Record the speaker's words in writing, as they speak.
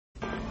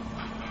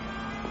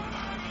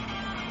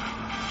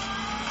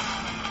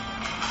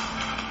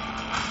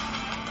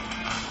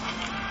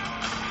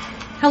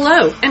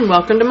Hello, and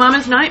welcome to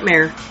Mama's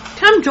Nightmare.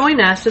 Come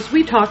join us as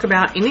we talk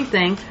about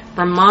anything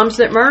from moms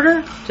that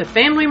murder to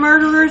family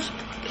murderers,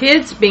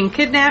 kids being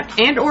kidnapped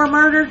and or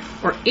murdered,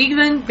 or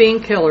even being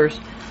killers,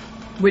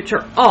 which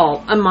are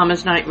all a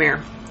mama's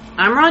nightmare.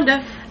 I'm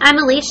Rhonda. I'm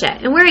Alicia,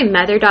 and we're a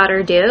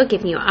mother-daughter duo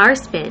giving you our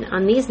spin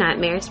on these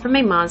nightmares from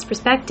a mom's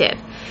perspective.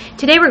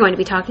 Today we're going to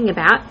be talking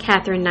about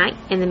Katherine Knight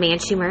and the man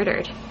she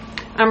murdered.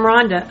 I'm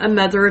Rhonda, a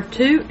mother of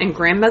 2 and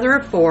grandmother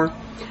of 4.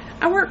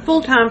 I work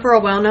full-time for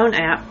a well-known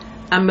app.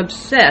 I'm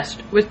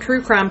obsessed with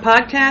true crime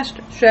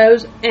podcasts,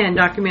 shows, and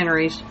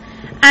documentaries.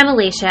 I'm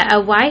Alicia, a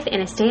wife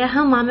and a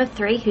stay-at-home mom of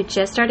 3 who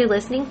just started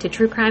listening to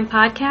true crime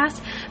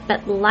podcasts,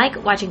 but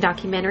like watching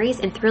documentaries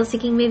and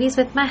thrill-seeking movies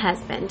with my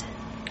husband.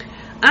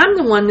 I'm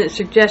the one that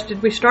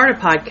suggested we start a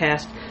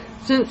podcast,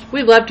 since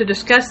we love to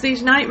discuss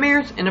these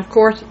nightmares, and of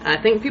course, I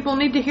think people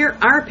need to hear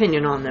our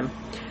opinion on them.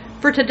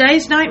 For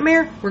today's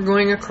nightmare, we're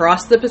going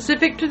across the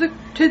Pacific to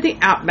the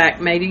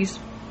Outback, mateys.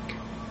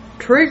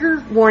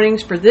 Trigger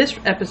warnings for this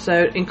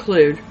episode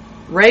include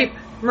rape,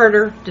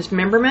 murder,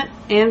 dismemberment,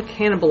 and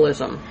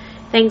cannibalism.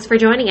 Thanks for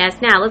joining us.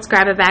 Now let's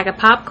grab a bag of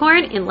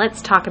popcorn and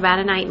let's talk about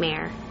a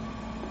nightmare.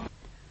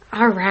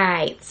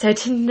 Alright, so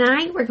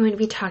tonight we're going to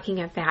be talking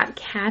about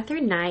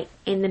Katherine Knight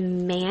and the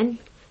man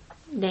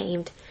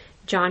named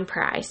John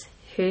Price,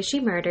 who she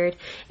murdered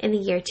in the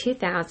year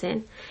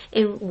 2000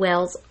 in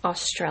Wales,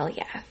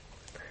 Australia.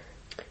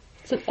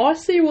 It's an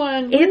Aussie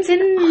one. It's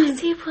an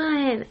Aussie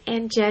one.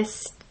 And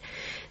just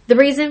the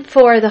reason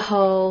for the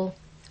whole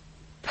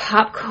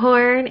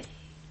popcorn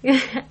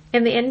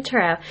in the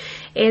intro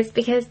is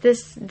because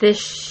this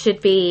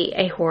should be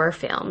a horror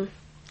film.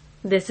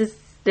 This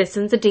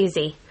one's a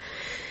doozy.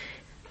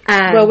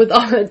 Well, with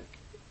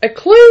a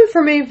clue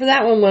for me for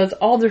that one was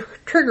all the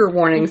trigger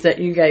warnings that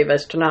you gave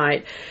us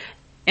tonight.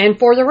 And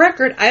for the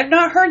record, I have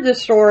not heard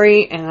this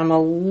story, and I'm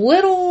a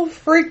little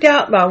freaked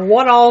out by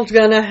what all's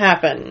going to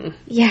happen.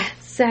 Yeah,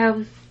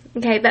 so,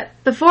 okay, but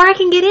before I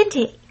can get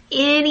into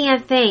any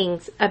of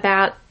things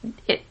about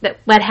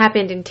what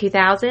happened in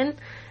 2000,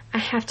 I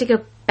have to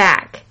go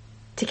back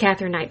to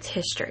Katherine Knight's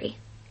history.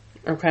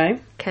 Okay.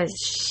 Because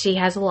she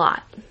has a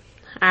lot.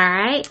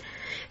 Alright?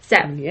 So.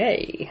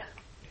 Yay.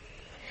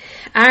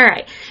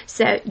 Alright,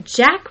 so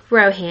Jack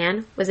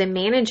Rohan was a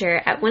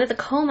manager at one of the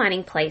coal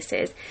mining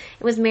places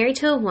and was married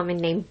to a woman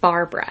named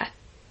Barbara.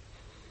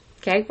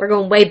 Okay, we're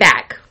going way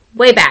back.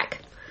 Way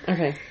back.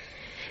 Okay.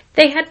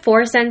 They had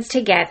 4 sons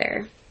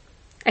together.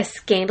 A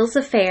scandalous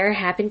affair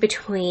happened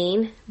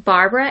between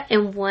Barbara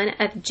and one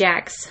of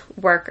Jack's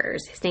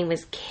workers. His name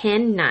was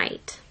Ken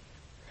Knight,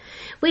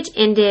 which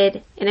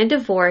ended in a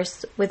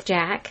divorce with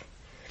Jack.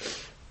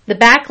 The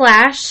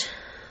backlash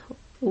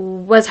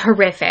was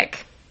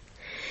horrific.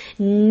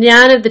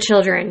 None of the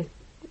children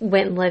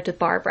went and lived with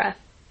Barbara.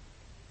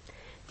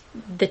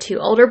 The 2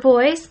 older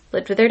boys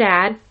lived with their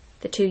dad.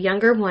 The 2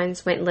 younger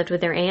ones went and lived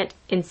with their aunt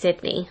in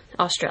Sydney,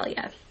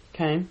 Australia.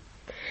 Okay.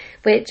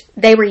 Which,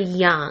 they were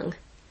young.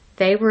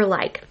 They were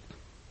like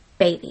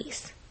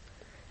babies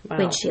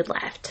when she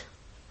left.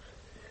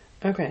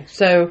 Okay,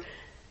 so,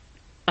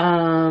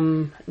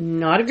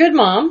 not a good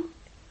mom.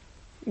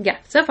 Yeah,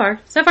 so far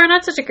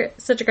not such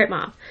a great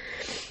mom.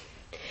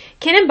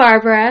 Ken and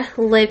Barbara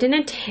lived in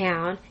a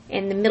town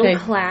in the middle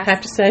class. I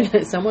have to say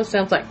that it almost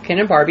sounds like Ken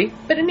and Barbie,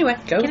 but anyway,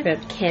 go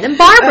ahead. Ken and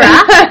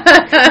Barbara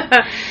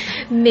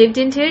lived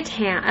in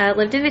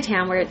a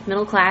town where it's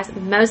middle class,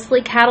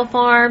 mostly cattle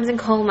farms and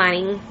coal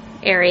mining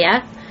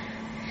area.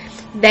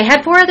 They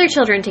had 4 other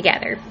children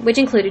together, which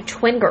included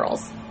twin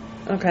girls.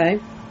 Okay.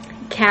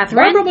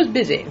 Katherine. Barbara was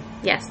busy.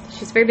 Yes,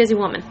 she's a very busy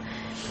woman.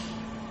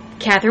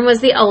 Katherine was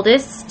the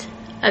oldest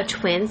of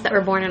twins that were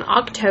born on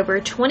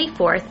October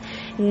 24th,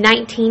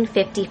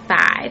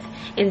 1955,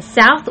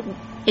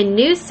 in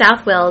New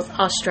South Wales,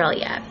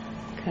 Australia.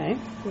 Okay.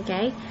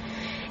 Okay.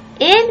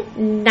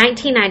 In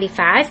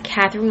 1995,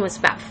 Katherine was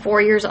about 4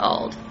 years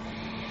old,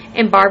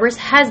 and Barbara's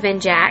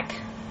husband, Jack,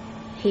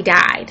 he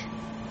died.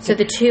 So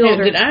the 2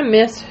 older... Did I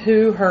miss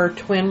who her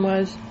twin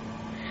was?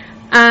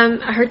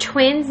 Her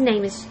twin's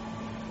name is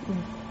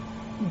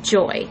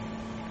Joy.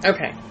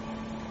 Okay.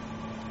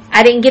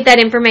 I didn't get that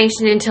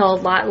information until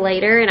a lot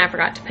later, and I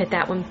forgot to put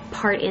that one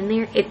part in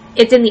there.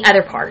 It's in the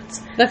other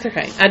parts. That's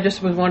okay. I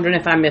just was wondering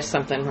if I missed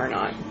something or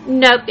not.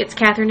 Nope, it's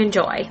Katherine and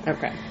Joy.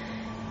 Okay.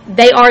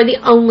 They are the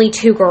only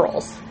 2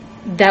 girls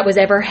that was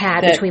ever had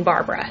between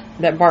Barbara.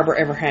 That Barbara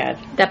ever had.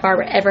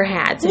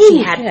 So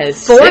she had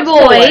 4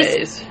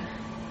 boys.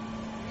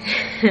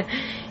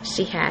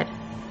 She had,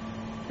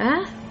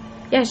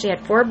 she had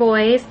 4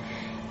 boys,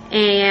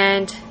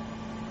 and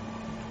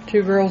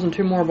 2 girls and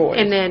 2 more boys.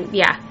 And then,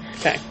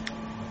 Okay.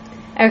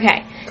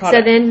 Caught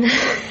it.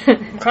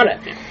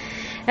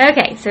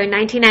 Okay, so in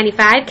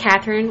 1995,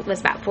 Katherine was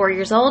about 4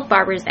 years old.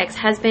 Barbara's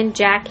ex-husband,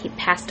 Jack, he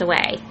passed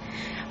away.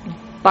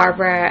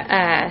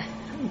 Barbara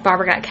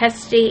got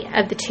custody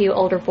of the 2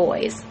 older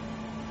boys.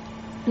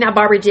 Now,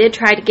 Barbara did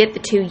try to get the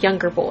 2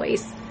 younger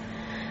boys.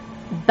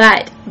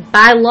 But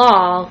by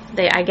law,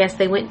 I guess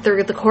they went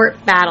through the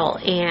court battle,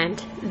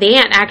 and the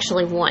aunt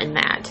actually won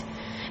that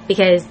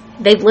because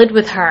they've lived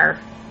with her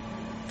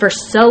for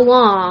so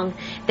long.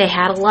 They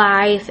had a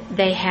life.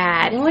 They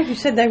had... Well, like you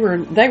said, they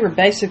were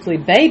basically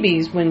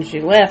babies when she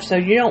left, so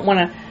you don't want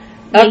to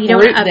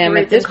uproot them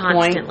at this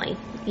constantly. point.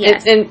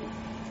 Yes. And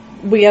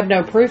we have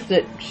no proof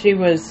that she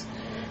was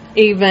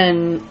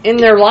even in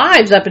their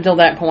lives up until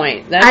that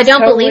point. I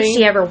don't believe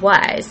she ever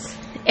was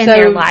in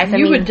their life.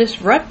 You would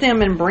disrupt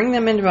them and bring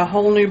them into a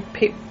whole new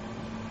family.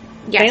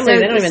 Yeah, they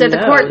don't even so the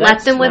know. court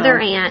left them with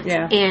their aunt.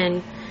 Yeah.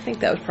 And I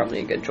think that was probably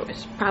a good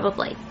choice.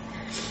 Probably.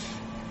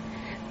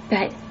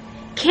 But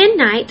Ken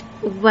Knight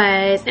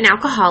was an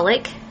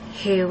alcoholic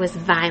who was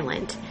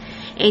violent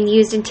and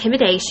used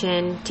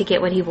intimidation to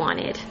get what he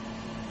wanted.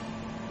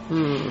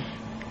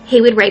 He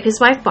would rape his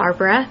wife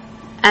Barbara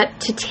up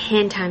to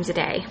 10 times a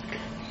day.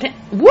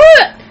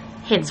 What?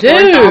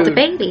 Henceforth, all the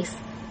babies.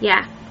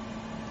 Yeah.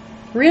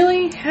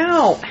 Really?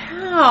 How?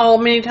 How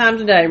many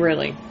times a day,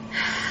 really?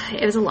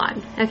 It was a lot.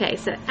 Okay,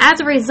 so as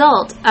a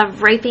result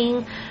of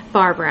raping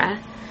Barbara,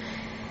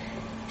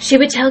 she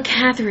would tell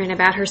Katherine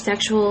about her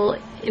sexual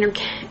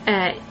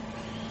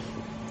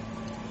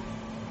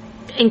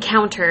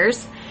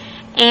encounters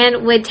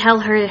and would tell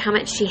her how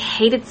much she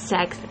hated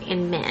sex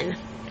and men.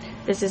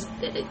 This is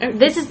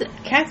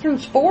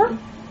Catherine's 4?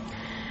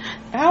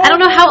 I don't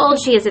know how old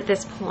she is at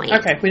this point.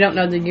 Okay, we don't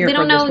know the year. We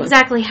don't know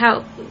exactly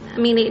how. I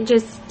mean, it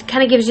just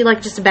kind of gives you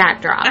just a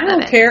backdrop. I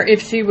don't care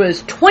if she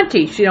was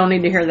 20. She don't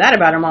need to hear that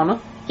about her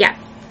mama. Yeah.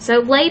 So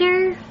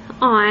later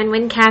on,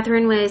 when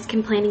Katherine was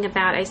complaining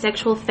about a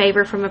sexual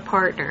favor from a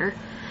partner,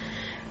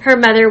 her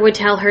mother would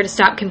tell her to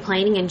stop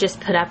complaining and just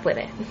put up with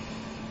it.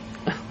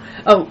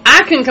 Oh,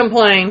 I can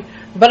complain,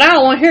 but I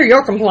don't want to hear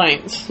your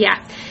complaints. Yeah.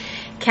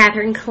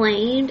 Katherine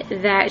claimed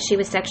that she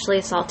was sexually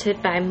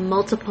assaulted by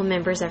multiple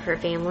members of her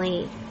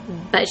family,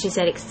 but she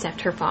said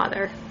except her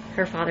father.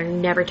 Her father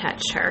never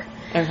touched her.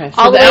 Okay,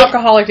 so the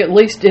alcoholic at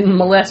least didn't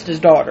molest his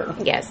daughter.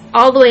 Yes,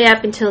 all the way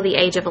up until the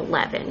age of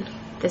 11.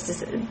 This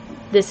is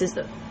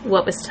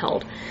what was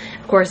told.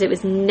 Of course, it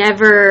was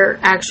never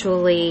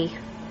actually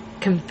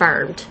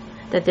confirmed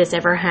that this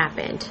ever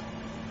happened.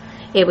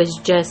 It was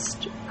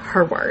just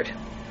her word.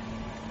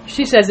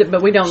 She says it,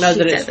 but we don't know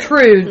that it's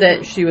true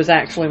that she was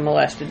actually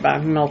molested by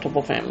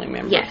multiple family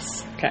members.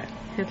 Yes. Okay.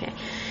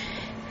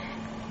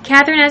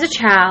 Katherine, as a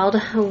child,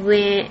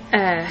 went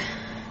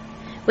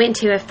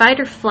into a fight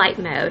or flight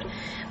mode,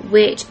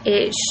 which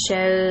is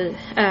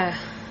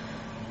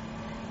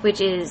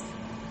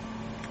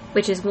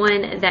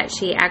one that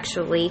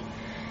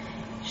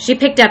she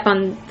picked up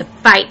on the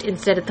fight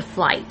instead of the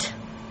flight.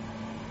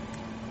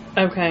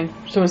 Okay,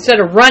 so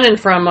instead of running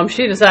from them,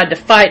 she decided to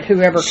fight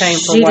whoever came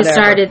for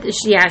whatever.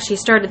 She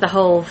started the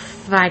whole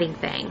fighting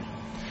thing.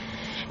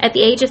 At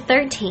the age of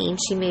 13,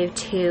 she moved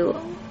to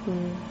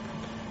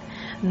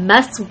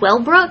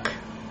Muswellbrook,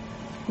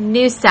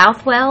 New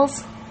South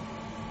Wales.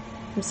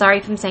 I'm sorry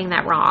if I'm saying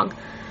that wrong.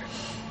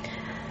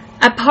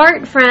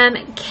 Apart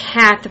from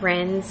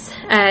Katherine's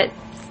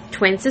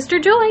twin sister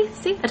Joy,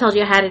 see, I told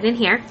you I had it in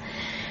here,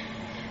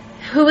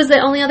 who was the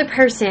only other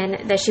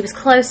person that she was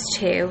close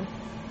to,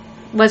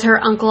 was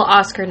her uncle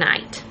Oscar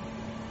Knight.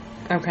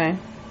 Okay.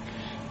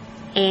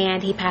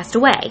 And he passed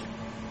away.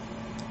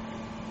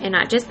 And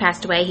not just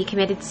passed away, he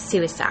committed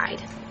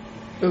suicide.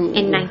 Ooh.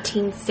 In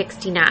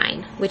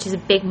 1969, which is a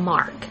big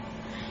mark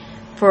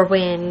for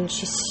when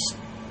she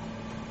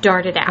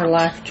started out. Her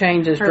life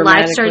changes Her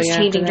dramatically. Her life starts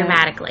changing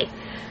dramatically.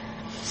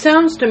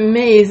 Sounds to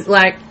me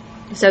like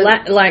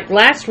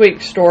last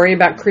week's story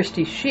about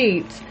Christy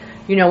Sheets.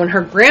 You know, when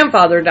her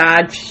grandfather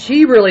died,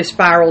 she really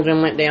spiraled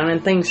and went down,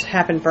 and things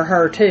happened for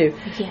her too.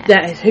 Yes.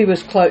 That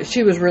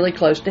she was really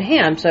close to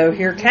him. So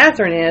here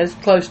Katherine is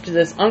close to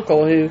this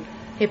uncle who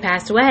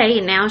passed away,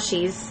 and now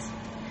she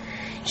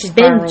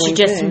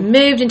just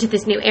moved into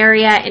this new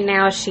area, and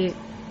now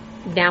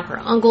her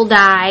uncle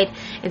died,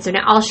 and so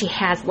now all she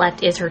has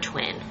left is her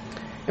twin.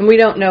 And we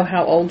don't know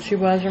how old she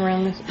was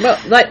around this. Well,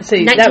 let's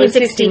see. That was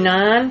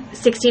 69?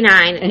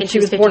 69, and she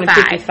was 55. born in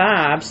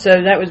 55.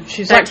 So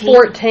she's 13.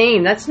 like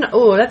 14. That's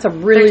a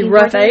really 13,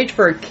 rough 14? age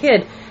for a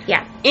kid.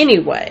 Yeah.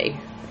 Anyway.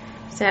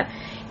 So,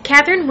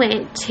 Katherine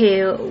went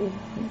to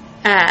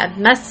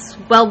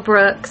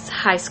Muswellbrooks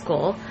High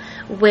School,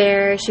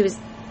 where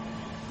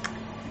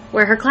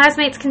her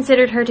classmates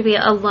considered her to be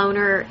a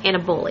loner and a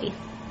bully.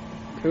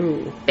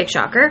 Ooh. Big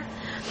shocker.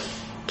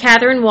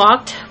 Katherine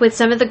walked with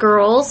some of the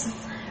girls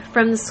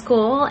from the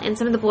school, and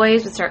some of the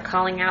boys would start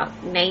calling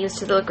out names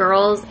to the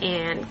girls,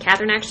 and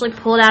Katherine actually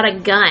pulled out a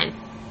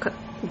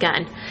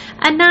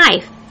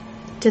knife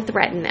to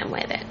threaten them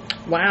with it.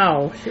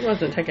 Wow, she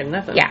wasn't taking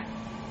nothing. Yeah.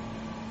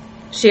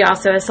 She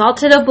also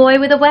assaulted a boy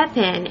with a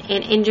weapon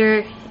and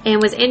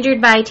was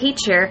injured by a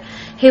teacher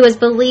who was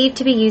believed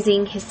to be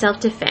using his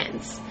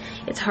self-defense.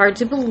 It's hard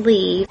to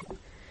believe,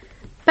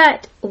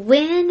 but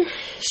when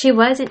she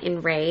wasn't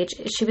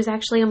enraged, she was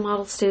actually a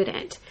model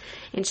student,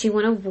 and she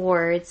won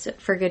awards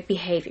for good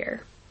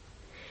behavior.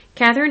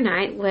 Katherine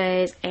Knight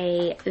was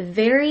a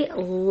very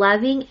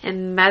loving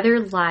and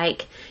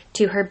mother-like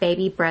to her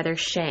baby brother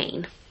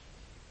Shane.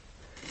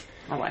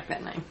 I like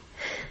that name.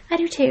 I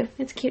do too.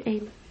 It's a cute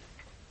name.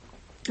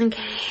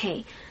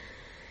 Okay.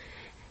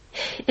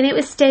 And it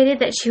was stated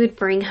that she would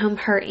bring home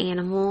her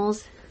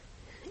animals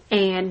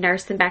and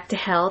nurse them back to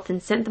health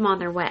and sent them on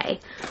their way.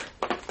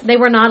 They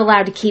were not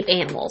allowed to keep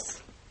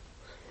animals.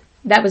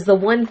 That was the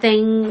one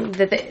thing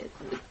that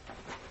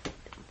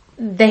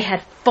they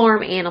had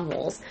farm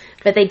animals,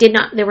 but they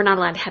were not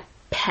allowed to have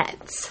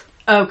pets.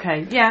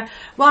 Okay, yeah.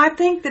 Well, I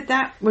think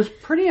that was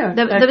pretty that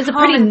was a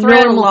pretty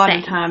thread normal a lot thing.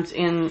 of times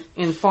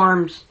in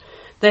farms.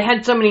 They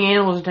had so many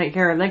animals to take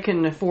care of, they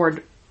couldn't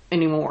afford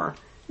anymore.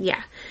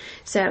 Yeah.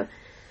 So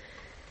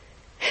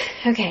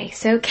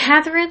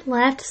Katherine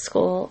left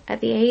school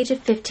at the age of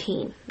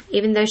 15,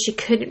 even though she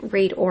couldn't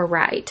read or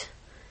write.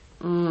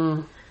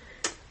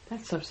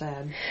 That's so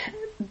sad.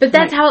 But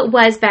that's how it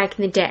was back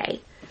in the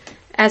day.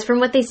 As from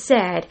what they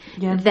said,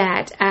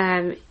 that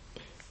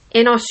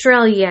in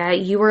Australia,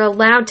 you were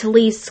allowed to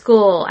leave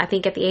school, I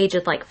think, at the age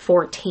of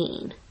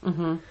 14.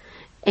 Mm-hmm.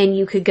 And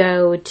you could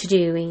go to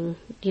doing,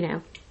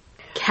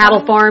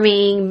 cattle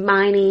farming,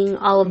 mining,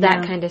 all of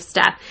that kind of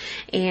stuff.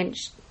 And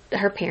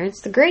her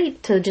parents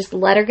agreed to just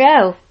let her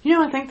go.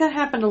 I think that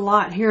happened a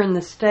lot here in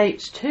the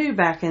States, too,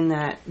 back in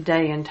that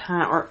day and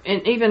time.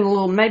 And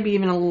maybe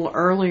even a little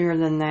earlier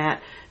than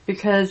that.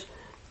 Because,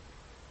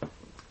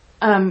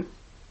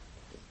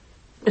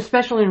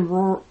 especially in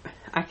rural,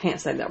 I can't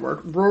say that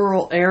word,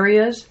 rural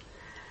areas,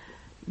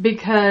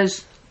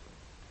 because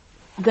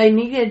they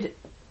needed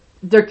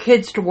their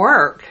kids to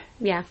work.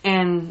 Yeah.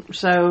 And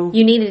so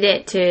you needed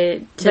it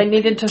they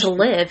needed to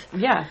live.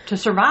 Yeah, to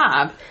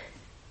survive.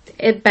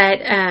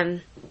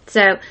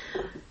 So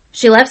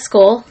she left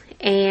school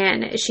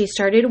and she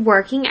started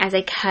working as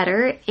a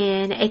cutter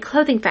in a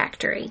clothing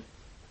factory.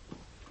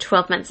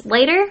 12 months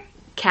later,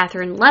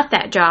 Katherine left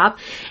that job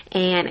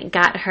and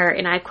got her,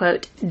 and I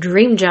quote,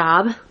 dream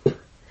job,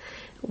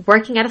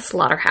 working at a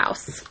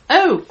slaughterhouse.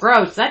 Oh,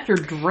 gross. That's your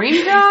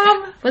dream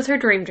job? Was her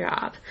dream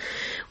job.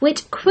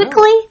 Which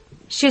quickly,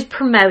 she was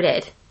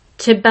promoted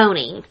to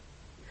boning.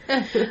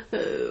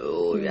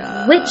 Oh,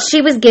 yeah. Which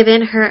she was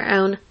given her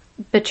own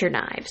butcher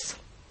knives.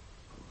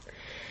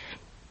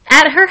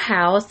 At her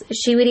house,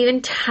 she would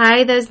even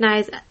tie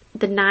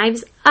the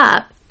knives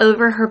up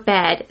over her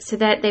bed so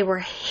that they were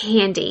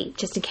handy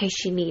just in case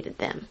she needed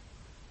them.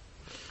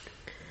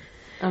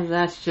 Oh,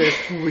 that's just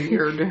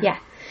weird. Yeah.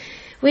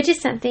 Which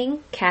is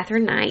something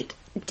Katherine Knight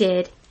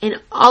did in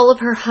all of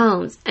her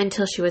homes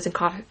until she was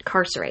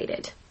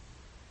incarcerated.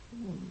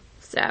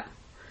 So,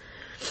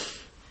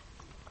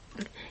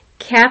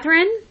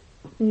 Katherine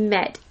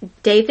met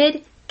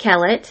David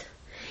Kellett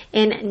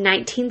in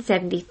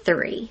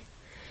 1973.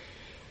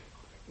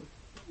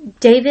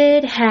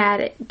 David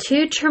had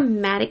 2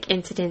 traumatic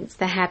incidents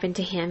that happened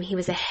to him. He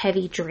was a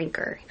heavy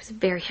drinker. He was a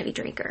very heavy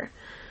drinker,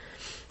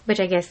 which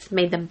I guess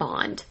made them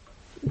bond.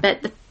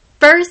 But the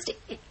first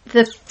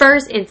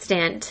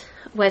incident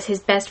was his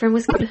best friend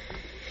was...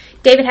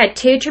 David had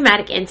 2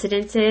 traumatic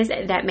incidences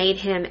that made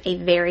him a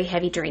very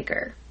heavy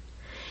drinker.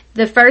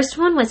 The first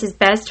one was his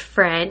best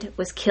friend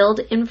was killed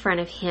in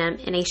front of him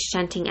in a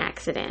shunting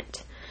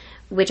accident,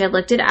 which I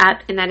looked it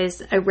up, and that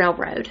is a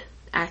railroad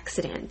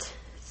accident.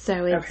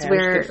 So it's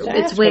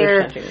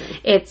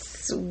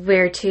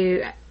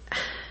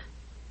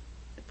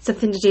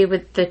something to do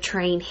with the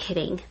train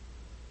hitting.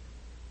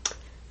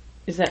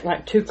 Is that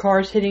like 2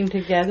 cars hitting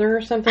together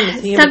or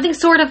something? Something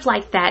sort of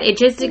like that. It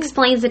just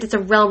explains that it's a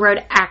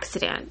railroad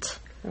accident.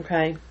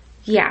 Okay.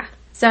 Yeah.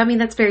 So, I mean,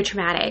 that's very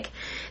traumatic.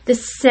 The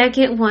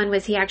second one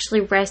was he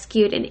actually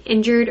rescued an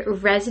injured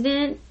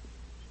resident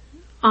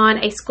on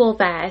a school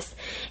bus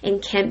in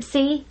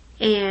Kempsey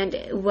and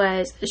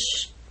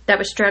that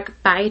was struck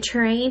by a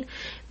train,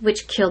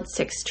 which killed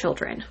 6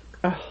 children.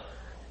 Oh.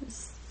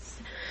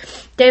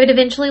 David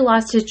eventually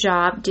lost his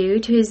job due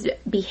to his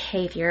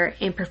behavior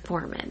and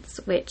performance,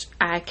 which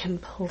I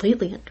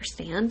completely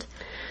understand.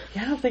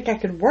 Yeah, I don't think I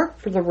could work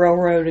for the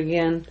railroad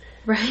again.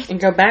 Right. And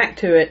go back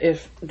to it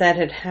if that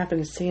had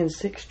happened, seeing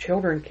 6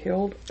 children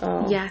killed.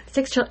 Oh. Yeah,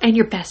 6 children. And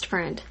your best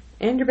friend.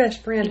 And your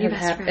best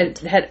friend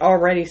had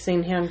already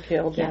seen him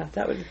killed. Yeah,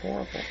 that would be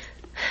horrible.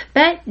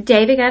 But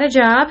David got a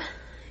job,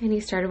 and he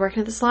started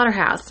working at the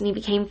slaughterhouse, and he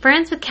became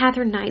friends with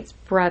Katherine Knight's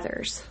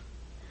brothers.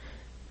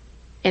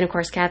 And, of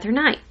course, Katherine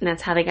Knight. And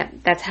that's how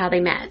they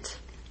met.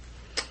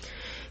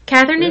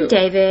 Katherine and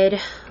David,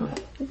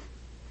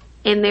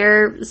 in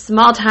their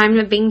small time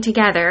of being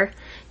together,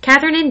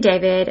 Katherine and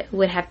David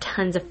would have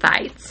tons of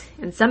fights.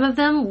 And some of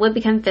them would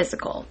become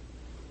physical.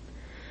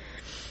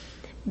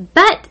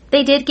 But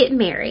they did get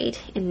married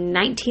in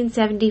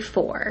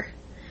 1974,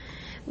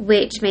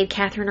 which made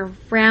Katherine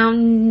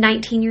around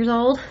 19 years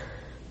old.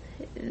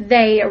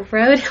 They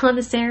rode on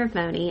the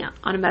ceremony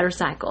on a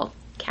motorcycle.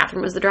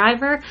 Katherine was the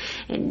driver,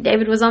 and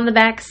David was on the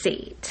back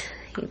seat.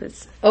 He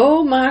was...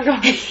 Oh, my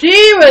gosh.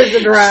 She was the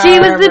driver. She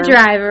was the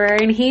driver,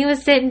 and he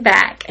was sitting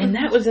back. And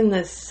that was in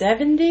the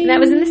 70s? That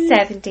was in the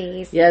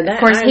 70s. Yeah, of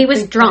course, he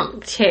was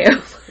drunk, too.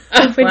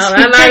 Well,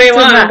 that might be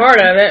one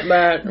part of it,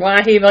 but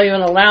why he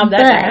even allowed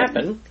that to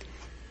happen?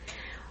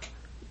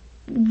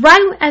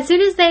 Right as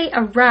soon as they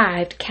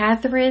arrived,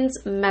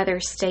 Katherine's mother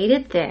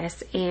stated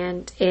this,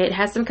 and it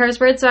has some curse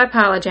words, so I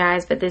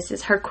apologize, but this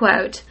is her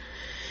quote.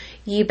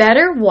 You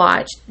better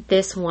watch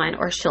this one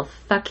or she'll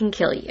fucking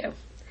kill you.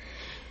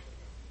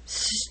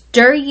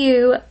 Stir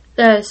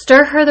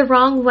her the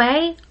wrong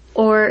way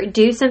or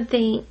do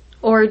something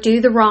or do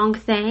the wrong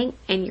thing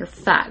and you're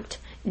fucked.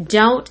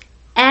 Don't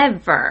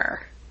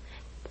ever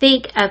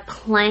think of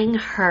playing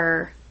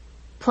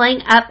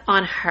up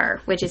on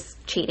her, which is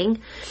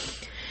cheating.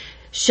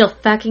 She'll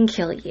fucking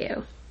kill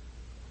you.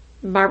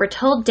 Barbara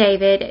told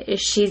David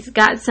she's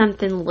got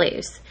something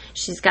loose.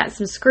 She's got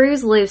some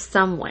screws loose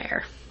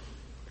somewhere.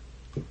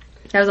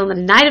 That was on the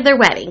night of their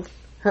wedding.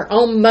 Her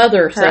own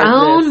mother said this. Her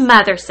own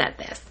mother said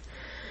this.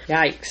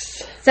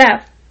 Yikes. So,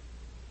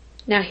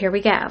 now here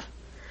we go.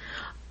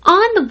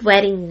 On the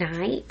wedding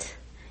night,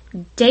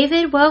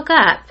 David woke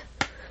up.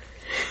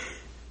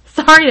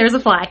 Sorry, there's a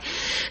fly.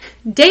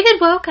 David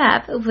woke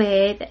up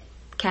with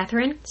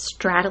Katherine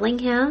straddling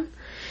him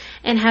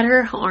and had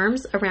her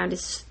arms around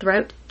his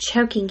throat,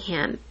 choking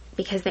him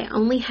because they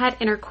only had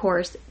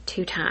intercourse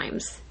 2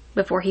 times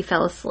before he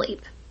fell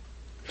asleep.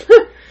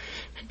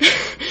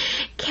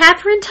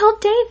 Katherine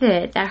told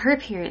David that her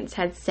parents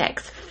had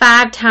sex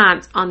 5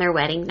 times on their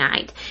wedding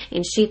night,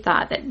 and she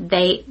thought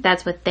that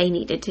that's what they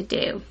needed to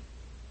do.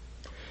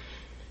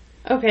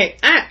 Okay,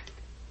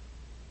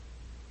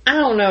 I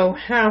don't know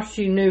how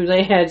she knew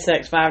they had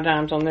sex 5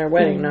 times on their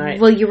wedding night.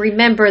 Well, you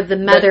remember the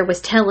mother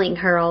was telling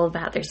her all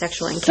about their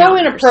sexual encounters. So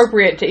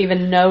inappropriate to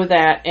even know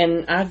that,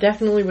 and I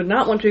definitely would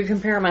not want to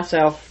compare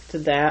myself to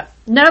that.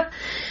 Nope.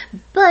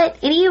 But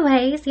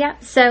anyways, yeah,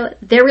 so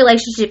their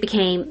relationship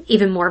became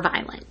even more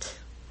violent.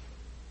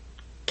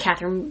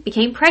 Katherine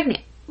became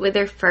pregnant with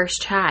their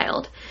first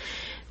child,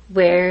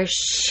 where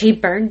she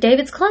burned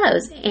David's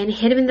clothes and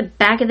hit him in the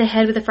back of the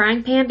head with a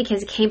frying pan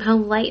because he came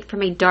home late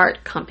from a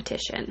dart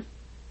competition.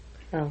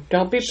 Oh,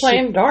 don't be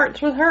playing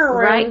darts with her,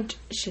 right?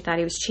 She thought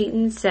he was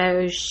cheating,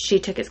 so she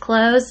took his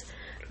clothes,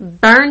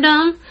 burned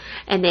them,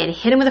 and then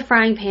hit him with a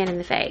frying pan in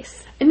the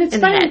face. And it's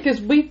funny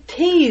because we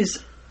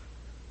tease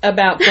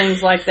about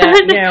things like that.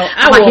 You know,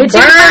 I will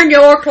burn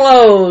your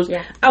clothes.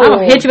 Yeah. I will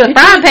hit you with a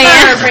frying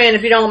pan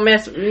if you don't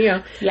mess.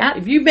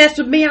 If you mess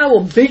with me, I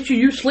will beat you.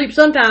 You sleep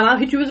sometime. I'll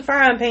hit you with a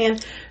frying pan.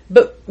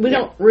 But we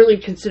don't really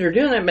consider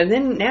doing that. But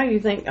then now you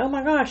think, oh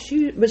my gosh,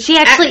 she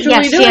actually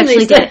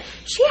did.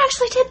 She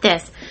actually did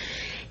this.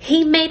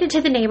 He made it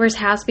to the neighbor's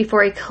house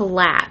before he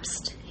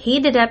collapsed. He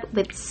ended up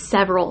with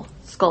several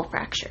skull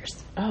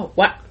fractures. Oh,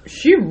 wow.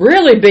 She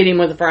really beat him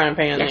with a frying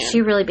pan. Yeah,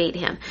 she really beat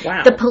him.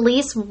 Wow. The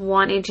police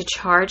wanted to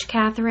charge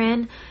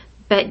Katherine,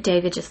 but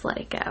David just let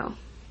it go.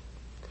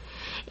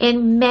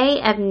 In May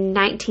of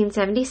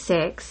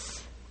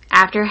 1976,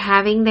 after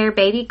having their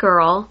baby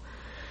girl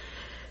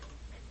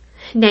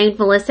named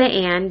Melissa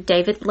Ann,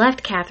 David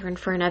left Katherine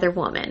for another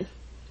woman.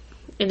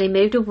 And they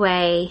moved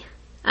away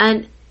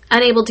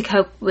unable to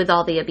cope with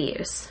all the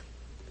abuse.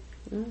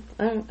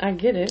 I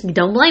get it.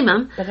 Don't blame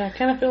him. But I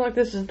kind of feel like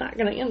this is not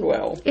going to end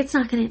well. It's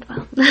not going to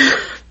end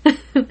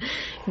well.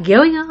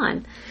 Going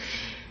on.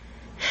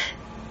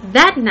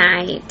 That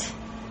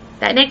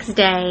next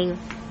day,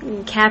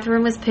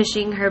 Katherine was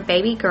pushing her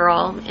baby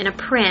girl in a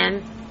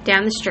pram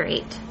down the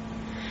street.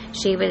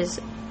 She was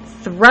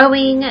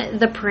throwing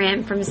the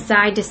pram from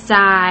side to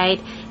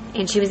side,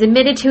 and she was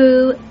admitted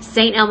to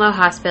St. Elmo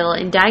Hospital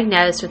and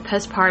diagnosed with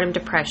postpartum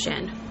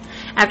depression.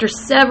 After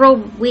several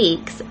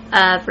weeks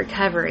of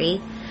recovery,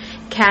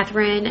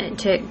 Katherine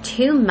took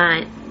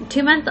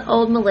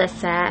 2-month-old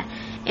Melissa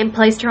and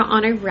placed her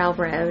on a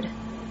railroad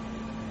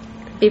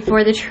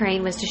before the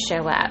train was to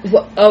show up.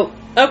 Oh,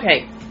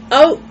 okay.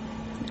 Oh,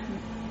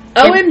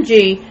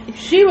 OMG.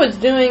 She was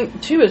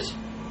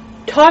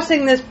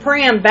tossing this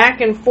pram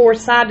back and forth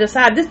side to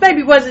side. This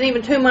baby wasn't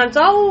even 2 months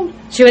old.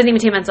 She wasn't even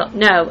 2 months old.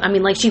 No, I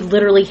mean, like, she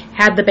literally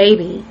had the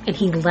baby and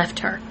he left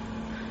her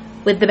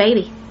with the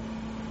baby.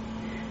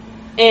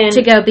 And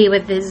to go be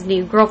with his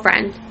new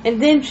girlfriend.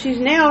 And then she's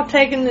now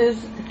taking this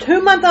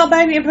 2-month-old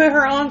baby and put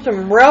her on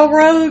some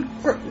railroad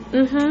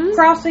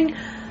crossing.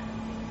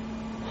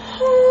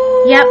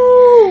 Holy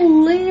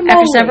moly.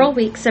 After several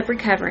weeks of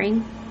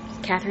recovering,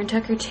 Katherine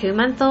took her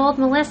 2-month-old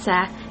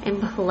Melissa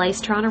and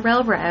placed her on a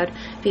railroad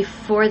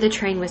before the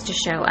train was to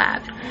show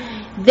up.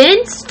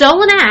 Then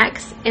stole an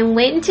axe and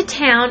went into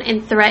town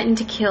and threatened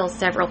to kill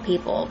several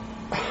people.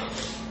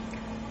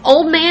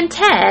 Old man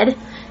Ted,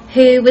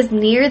 who was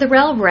near the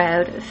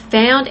railroad,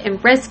 found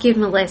and rescued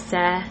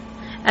Melissa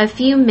a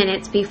few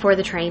minutes before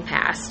the train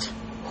passed.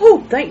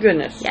 Oh, thank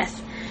goodness.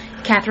 Yes.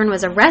 Katherine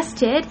was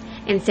arrested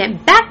and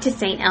sent back to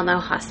St.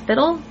 Elmo's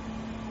Hospital,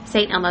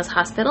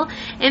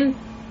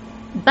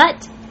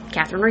 but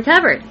Katherine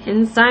recovered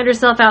and signed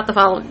herself out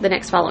the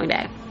next following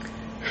day.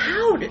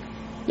 How did...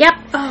 Yep.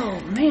 Oh,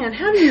 man,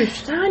 how do you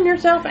sign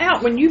yourself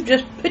out when you've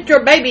just put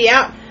your baby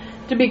out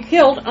to be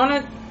killed on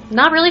a...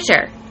 Not really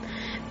sure.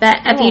 But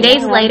a few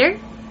days later,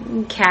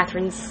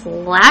 Katherine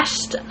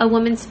slashed a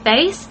woman's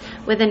face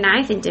with a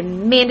knife and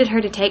demanded her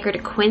to take her to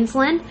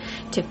Queensland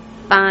to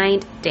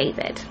find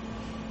David.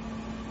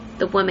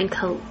 The woman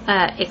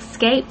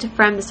escaped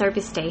from the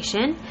service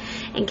station,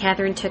 and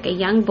Katherine took a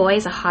young boy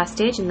as a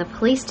hostage, and the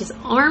police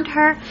disarmed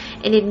her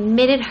and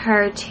admitted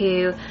her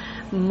to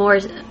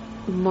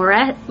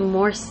Morset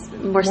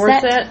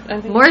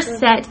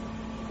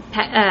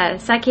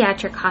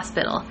Psychiatric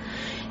Hospital.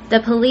 The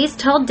police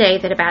told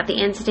David about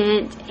the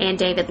incident, and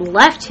David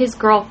left his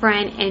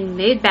girlfriend and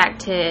moved back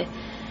to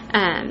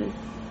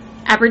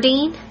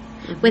Aberdeen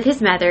with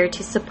his mother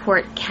to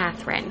support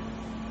Katherine.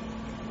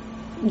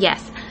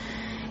 Yes.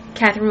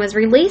 Katherine was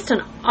released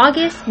on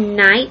August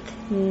 9th,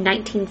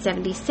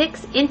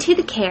 1976, into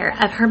the care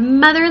of her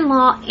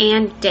mother-in-law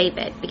and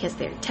David, because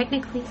they're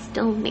technically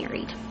still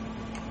married.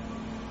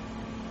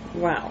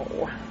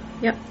 Wow.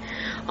 Yep.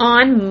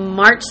 On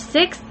March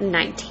 6th,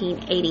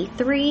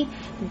 1983,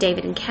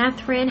 David and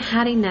Katherine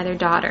had another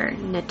daughter,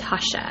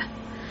 Natasha.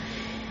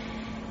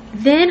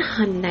 Then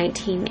around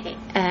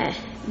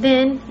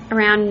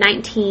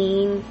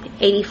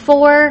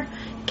 1984,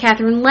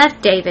 Katherine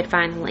left David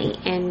finally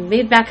and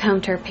moved back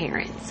home to her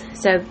parents.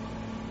 So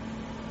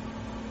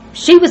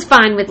she was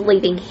fine with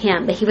leaving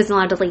him, but he wasn't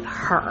allowed to leave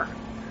her.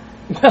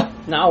 Well,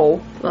 no.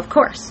 Well, of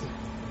course.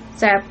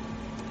 So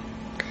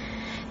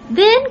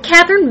then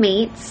Katherine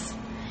meets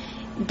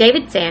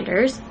David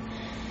Sanders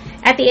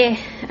at the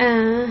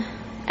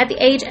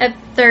age of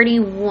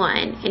 31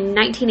 in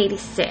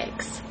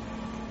 1986.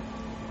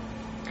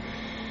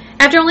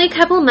 After only a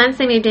couple of months,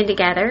 they moved in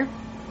together.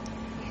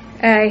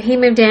 He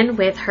moved in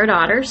with her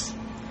daughters.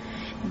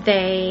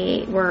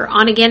 They were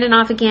on again and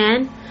off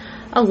again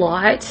a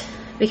lot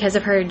because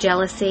of her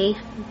jealousy.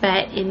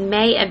 But in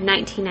May of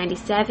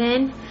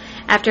 1997,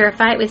 after a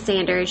fight with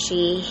Sanders,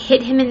 she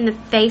hit him in the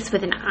face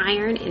with an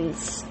iron and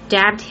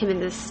stabbed him in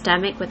the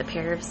stomach with a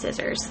pair of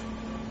scissors.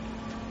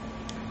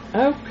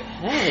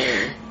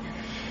 Okay.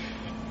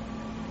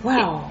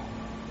 Wow.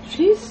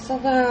 She's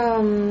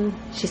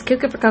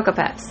cuckoo for Cocoa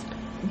Puffs.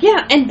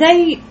 Yeah, and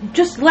they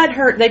just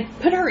they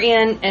put her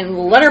in and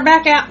let her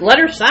back out, let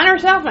her sign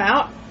herself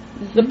out.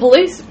 Mm-hmm. The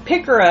police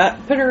pick her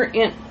up, put her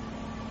in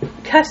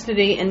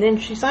custody, and then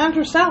she signs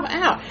herself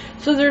out.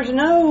 So there's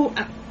no,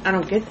 I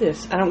don't get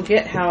this. I don't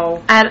get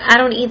how. I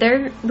don't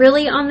either,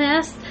 really, on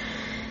this.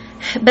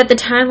 But the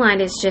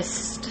timeline is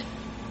just,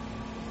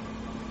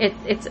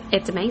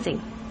 it's amazing.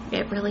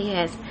 It really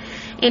is.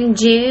 In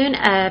June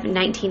of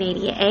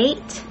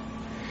 1988,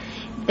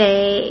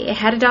 they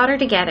had a daughter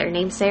together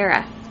named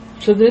Sarah.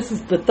 So this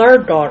is the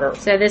third daughter.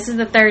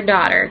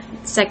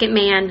 Second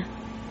man,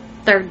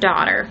 third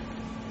daughter.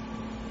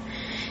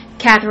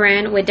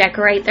 Katherine would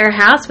decorate their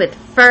house with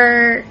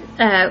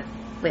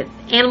with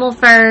animal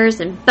furs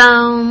and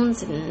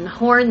bones and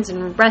horns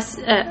and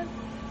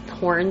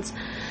horns,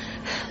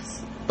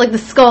 like the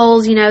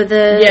skulls,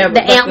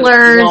 the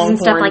antlers and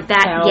stuff like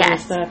that.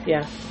 Yes. Stuff,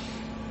 yeah.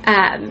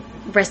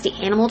 Rusty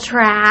animal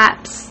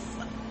traps,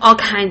 all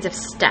kinds of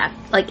stuff.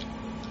 Like,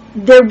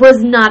 there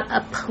was not a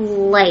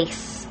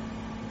place.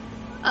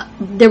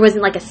 There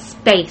wasn't like a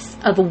space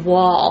of a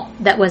wall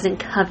that wasn't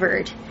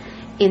covered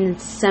in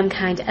some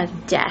kind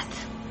of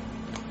death.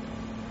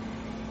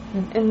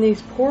 And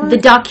these poor... The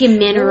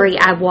documentary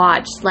I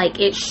watched, like,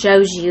 it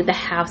shows you the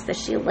house that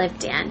she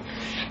lived in.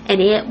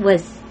 And it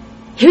was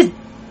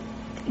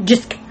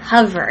just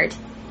covered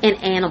in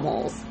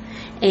animals.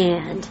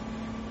 And,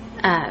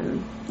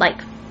 like,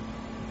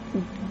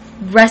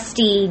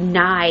 rusty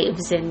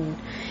knives and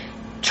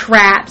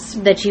traps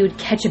that you would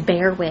catch a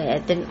bear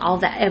with and all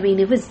that. I mean,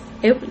 it was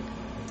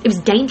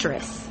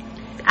dangerous.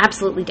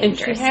 Absolutely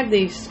dangerous. And she had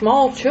these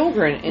small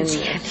children in it.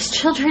 She had these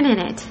children in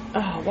it.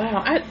 Oh,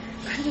 wow. I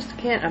just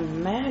can't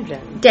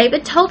imagine.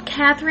 David told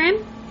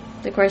Katherine,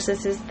 of course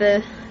this is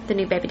the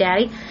new baby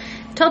daddy,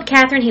 told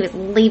Katherine he was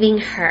leaving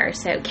her.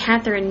 So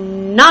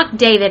Katherine knocked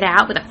David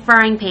out with a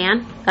frying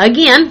pan.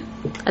 Again,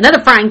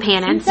 another frying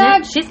pan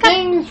incident. She's got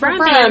things for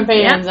frying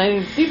pans. Yep.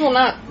 And people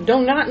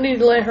do not need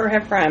to let her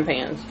have frying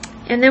pans.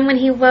 And then when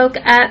he woke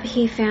up,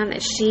 he found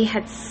that she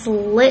had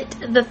slit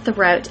the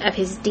throat of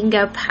his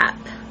dingo pup.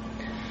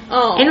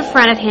 Oh. In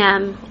front of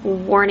him,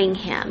 warning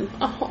him.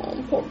 Oh,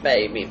 poor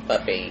baby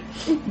puppy.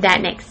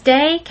 That next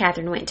day,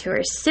 Katherine went to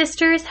her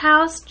sister's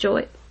house,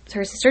 her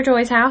sister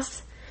Joy's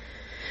house,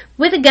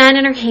 with a gun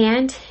in her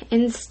hand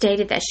and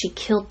stated that she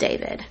killed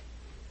David.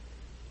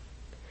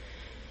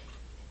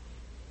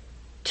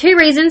 2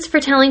 reasons for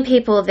telling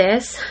people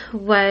this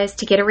was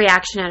to get a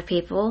reaction out of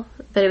people,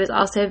 but it was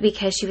also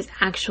because she was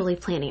actually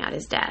planning out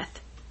his death.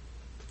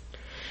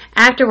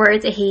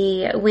 Afterwards,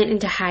 he went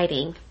into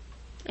hiding,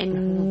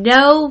 and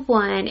no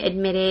one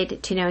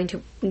admitted to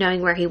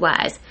knowing where he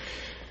was.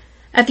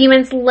 A few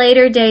months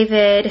later,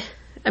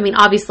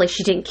 obviously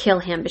she didn't kill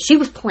him, but she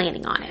was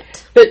planning on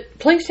it. But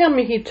please tell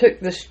me he took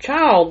this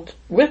child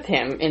with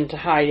him into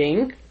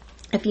hiding.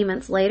 A few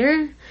months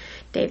later,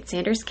 David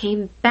Sanders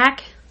came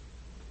back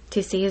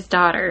to see his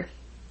daughter,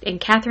 and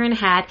Katherine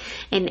had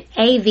an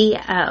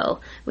AVO,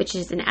 which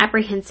is an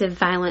apprehensive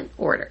violence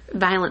order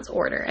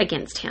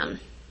against him.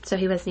 So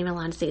he wasn't even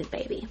allowed to see his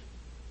baby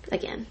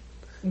again.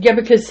 Yeah,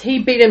 because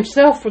he beat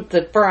himself with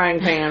the frying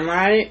pan,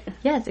 right?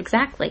 Yes,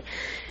 exactly.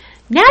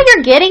 Now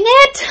you're getting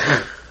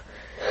it?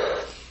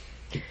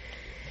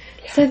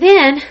 So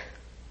then,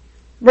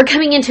 we're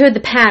coming into the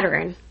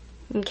pattern.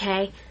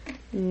 Okay?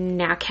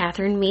 Now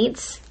Katherine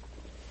meets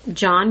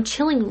John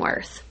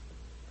Chillingworth.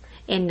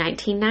 in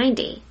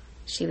 1990.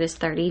 She was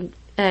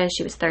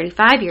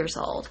 35 years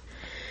old.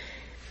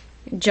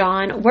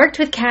 John worked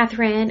with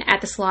Katherine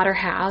at the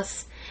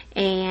slaughterhouse,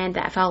 and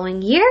that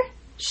following year,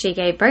 she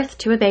gave birth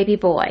to a baby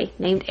boy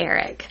named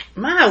Eric.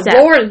 My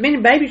Lord, as many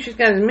babies, she's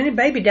got as many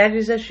baby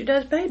daddies as she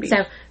does babies.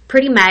 So,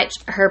 pretty much,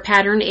 her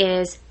pattern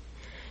is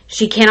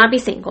she cannot be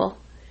single.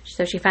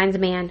 So, she finds a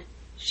man,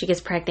 she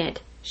gets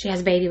pregnant, she has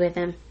a baby with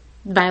him.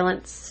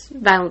 Violence,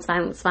 violence,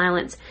 violence,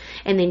 violence.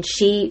 And then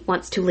she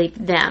wants to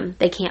leave them.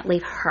 They can't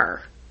leave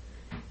her.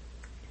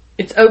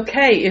 It's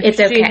okay if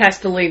she has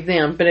to leave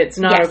them, but it's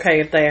not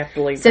okay if they have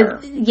to leave her.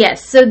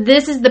 Yes, so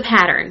this is the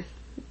pattern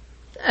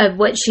of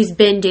what she's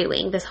been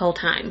doing this whole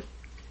time.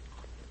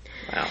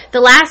 Wow.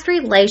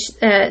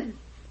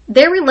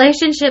 Their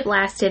relationship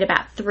lasted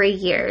about 3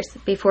 years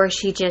before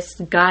she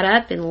just got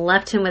up and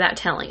left him without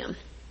telling him.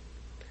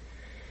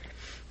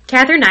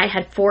 Katherine Knight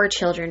had 4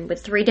 children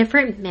with 3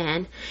 different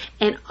men,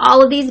 and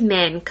all of these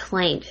men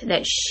claimed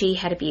that she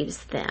had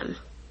abused them.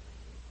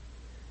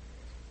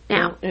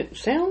 Now, it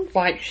sounds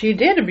like she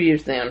did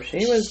abuse them.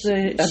 She was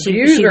the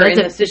abuser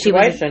in the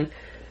situation.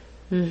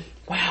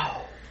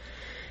 Wow.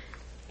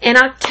 In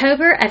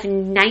October of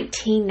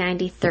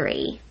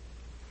 1993,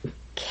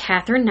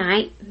 Katherine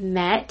Knight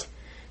met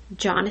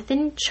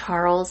Jonathan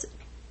Charles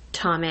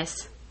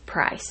Thomas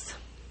Price,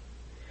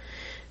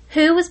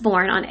 who was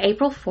born on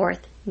April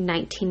 4th,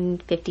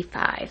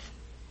 1955.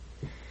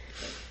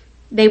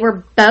 They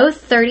were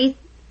both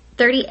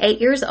 38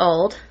 years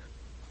old.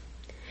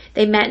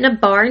 They met in a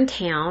bar in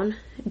town.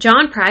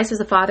 John Price was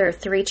the father of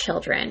 3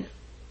 children.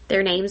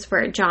 Their names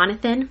were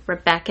Jonathan,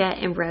 Rebecca,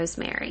 and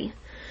Rosemary.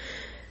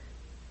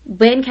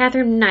 When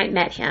Katherine Knight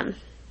met him,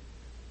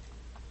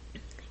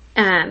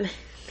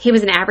 he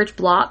was an average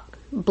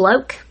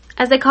bloke,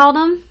 as they called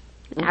him.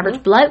 An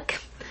average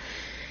bloke.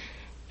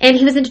 And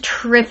he was a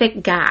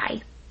terrific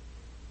guy.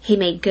 He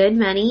made good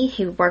money.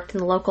 He worked in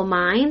the local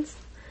mines.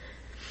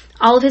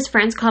 All of his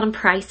friends called him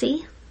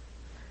Pricey.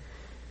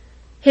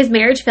 His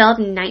marriage failed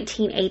in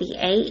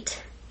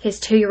 1988. His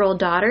 2-year-old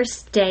daughter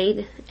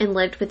stayed and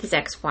lived with his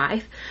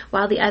ex-wife,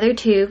 while the other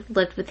 2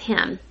 lived with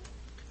him.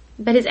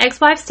 But his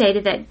ex-wife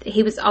stated that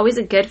he was always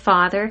a good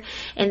father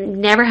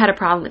and never had a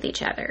problem with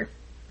each other.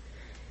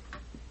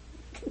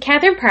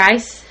 John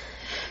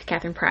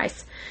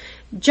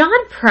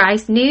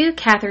Price knew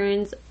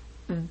Katherine's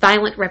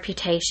violent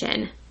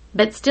reputation,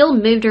 but still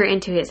moved her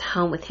into his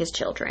home with his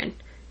children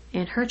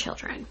and her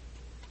children.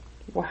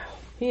 Wow.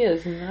 He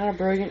is not a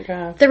brilliant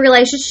guy. The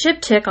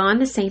relationship took on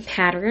the same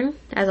pattern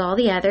as all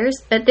the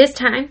others, but this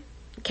time,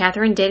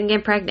 Katherine didn't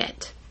get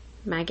pregnant.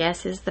 My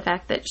guess is the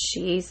fact that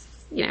she's,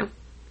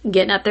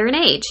 getting up there in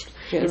age.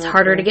 It's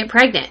harder to get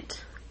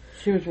pregnant.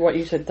 She was, what,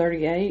 you said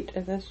 38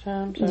 at this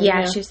time? So,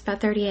 yeah, she was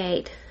about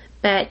 38.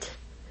 But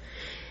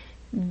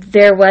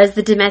there was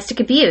the domestic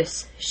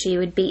abuse. She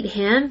would beat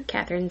him.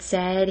 Katherine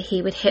said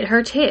he would hit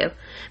her too.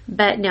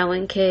 But no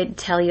one could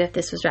tell you if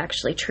this was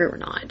actually true or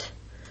not.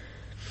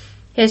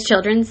 His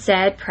children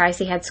said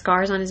Pricey had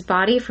scars on his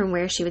body from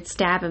where she would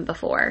stab him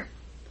before.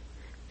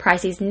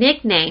 Pricey's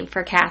nickname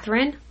for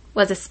Katherine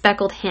was a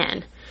speckled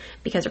hen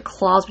because her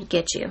claws would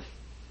get you.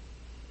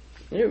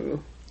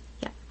 Ew.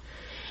 Yeah.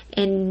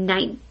 In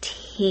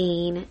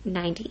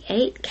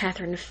 1998,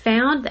 Katherine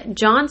found that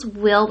John's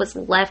will was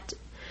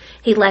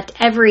he left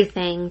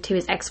everything to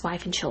his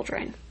ex-wife and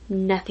children.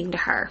 Nothing to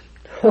her.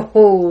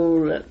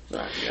 Oh, that's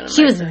not gonna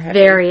She was make her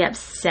very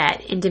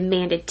upset and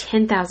demanded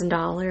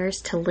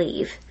 $10,000 to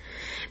leave.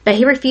 But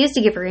he refused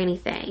to give her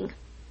anything.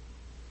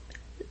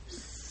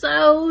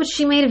 So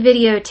she made a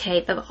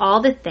videotape of all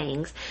the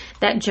things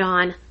that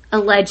John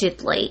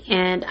allegedly,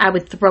 and I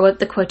would throw up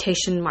the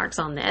quotation marks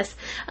on this,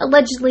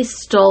 allegedly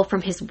stole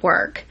from his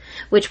work,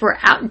 which were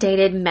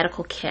outdated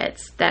medical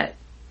kits,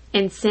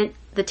 and sent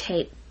the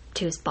tape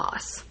to his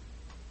boss.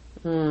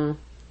 Pricey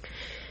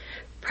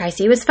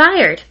was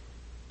fired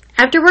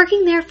after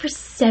working there for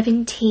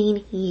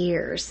 17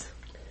 years.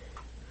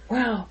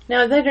 Wow.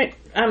 Now, they don't...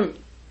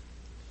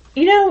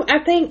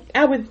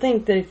 I would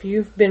think that if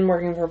you've been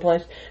working for a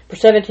place for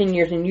 17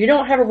 years and you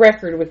don't have a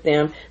record with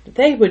them, that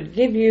they would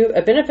give you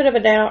a benefit of a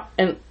doubt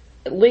and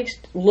at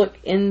least look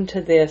into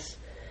this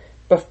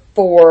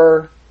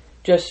before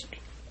just,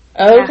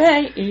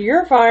 okay,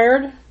 you're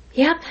fired.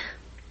 Yep.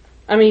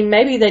 I mean,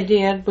 maybe they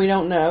did. We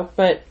don't know,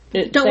 but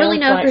it don't really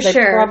know like for they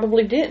sure.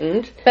 Probably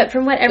didn't. But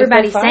from what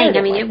everybody's saying,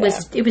 I mean, it was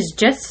just, it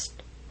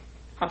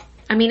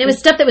was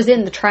stuff that was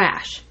in the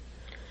trash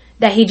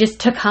that he just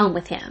took home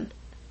with him.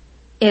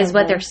 Is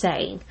what they're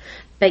saying.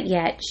 But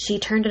yet, she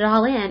turned it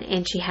all in,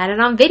 and she had it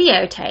on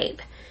videotape.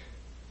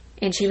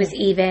 And she was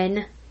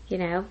even,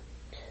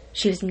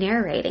 she was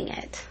narrating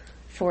it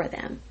for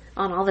them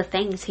on all the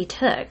things he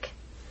took.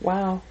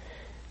 Wow.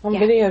 On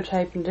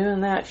videotape and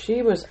doing that,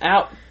 she was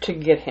out to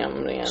get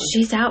him then.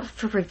 She's out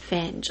for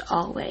revenge,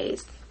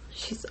 always.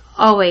 She's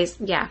always,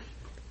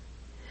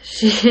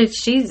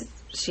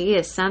 She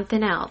is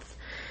something else.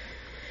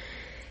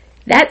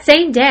 That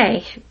same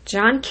day,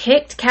 John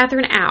kicked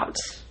Katherine out,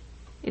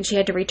 and she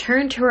had to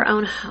return to her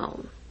own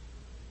home.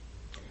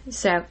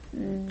 So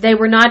they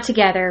were not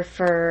together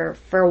for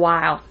a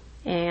while,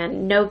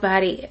 and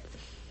nobody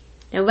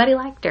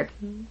liked her.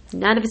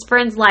 None of his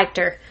friends liked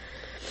her.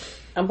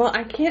 Well,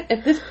 I can't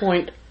at this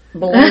point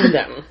blame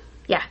them.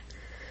 Yeah.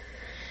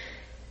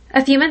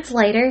 A few months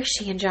later,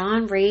 she and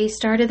John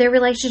restarted their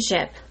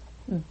relationship,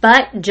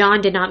 but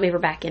John did not move her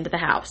back into the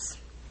house.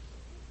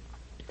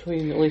 We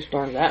can at least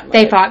learn that much.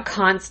 They fought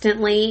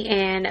constantly,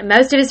 and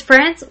most of his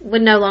friends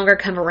would no longer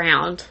come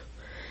around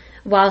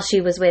while she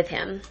was with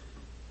him.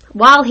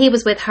 While he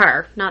was with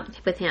her, not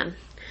with him.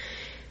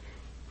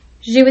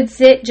 She would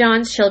sit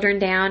John's children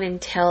down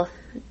and tell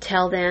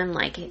them,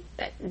 like,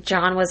 that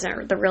John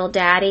wasn't the real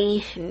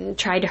daddy, and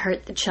tried to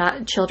hurt the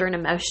children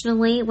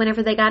emotionally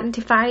whenever they got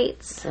into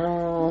fights.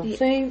 Oh,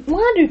 see,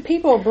 why do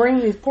people bring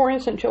these poor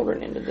innocent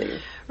children into these?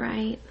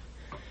 Right.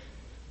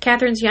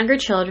 Catherine's younger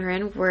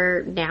children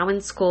were now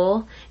in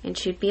school, and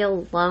she'd be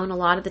alone a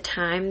lot of the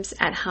times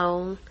at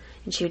home,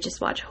 and she would just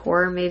watch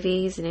horror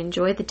movies and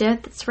enjoy the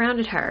death that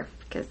surrounded her,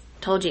 because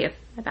I told you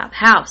about the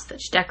house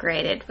that she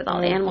decorated with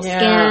all the animal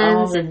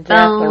skins and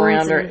bones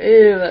around her.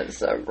 Ew, that's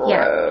so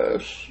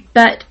gross. Yeah.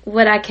 But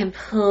what I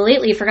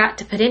completely forgot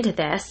to put into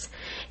this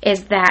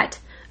is that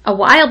a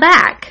while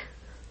back,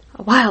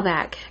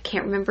 I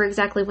can't remember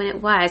exactly when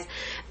it was,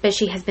 but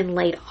she has been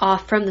laid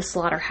off from the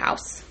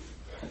slaughterhouse.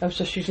 Oh,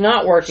 so she's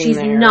not working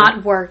there. She's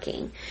not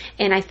working.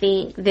 And I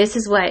think this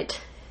is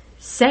what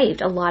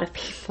saved a lot of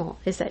people,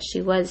 is that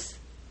she was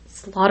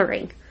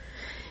slaughtering.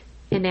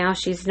 And now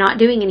she's not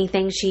doing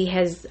anything. She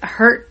has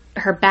hurt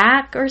her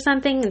back or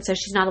something, and so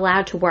she's not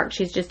allowed to work.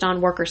 She's just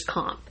on workers'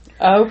 comp.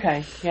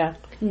 Okay, yeah.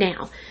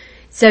 Now.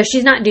 So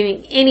she's not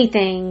doing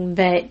anything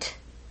but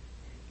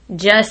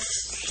just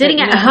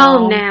sitting at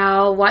home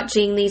now,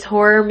 watching these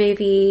horror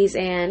movies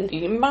and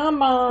eating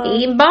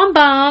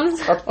bonbons.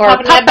 Or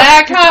popping that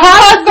bag of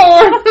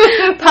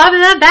popcorn.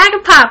 Popping that bag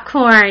of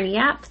popcorn,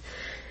 yep.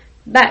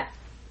 But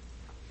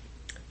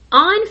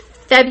on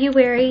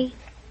February...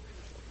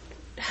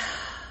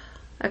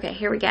 Okay,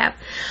 here we go.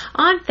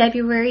 On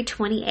February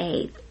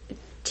 28th,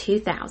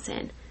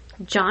 2000,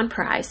 John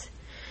Price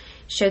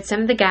showed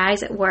some of the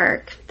guys at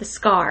work the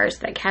scars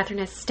that Katherine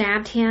had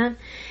stabbed him,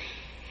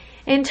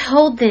 and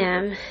told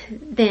them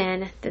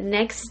then the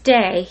next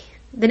day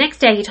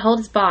he told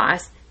his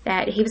boss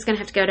that he was going to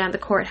have to go down to the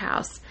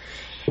courthouse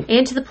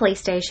and to the police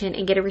station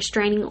and get a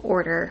restraining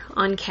order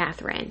on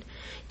Katherine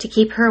to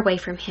keep her away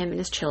from him and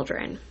his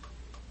children.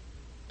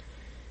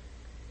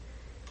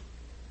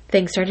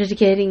 Things started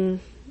getting...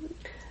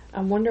 I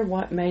wonder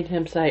what made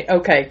him say,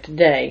 okay,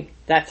 today,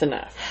 that's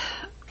enough.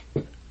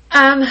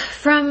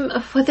 From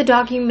what the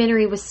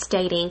documentary was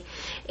stating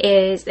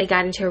is they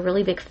got into a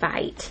really big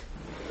fight.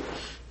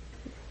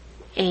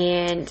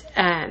 And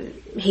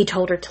he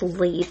told her to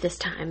leave this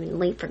time and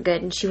leave for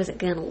good, and she wasn't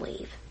going to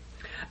leave.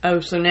 Oh,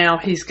 so now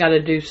he's got to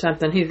do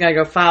something. He's got to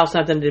go file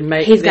something to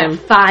make He's got to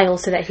file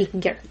so that he can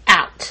get her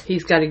out.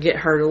 He's got to get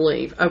her to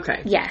leave.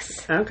 Okay.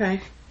 Yes.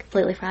 Okay.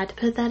 Completely forgot to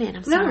put that in.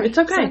 I'm sorry. No, it's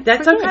okay.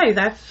 That's okay.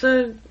 That's,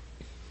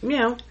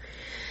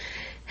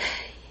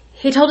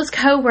 He told his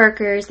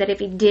co-workers that if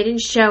he didn't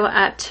show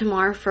up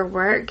tomorrow for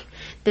work,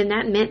 then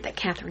that meant that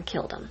Katherine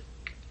killed him.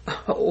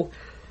 Oh.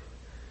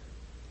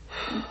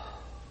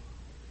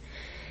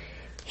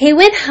 He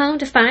went home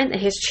to find that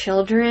his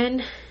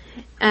children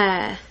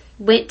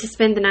went to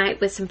spend the night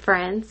with some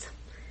friends.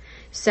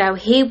 So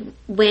he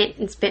went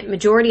and spent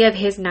majority of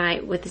his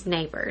night with his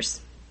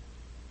neighbors.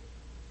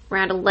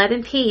 Around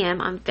 11 p.m.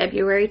 on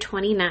February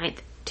 29th,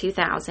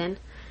 2000.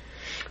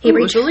 It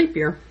was a leap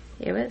year.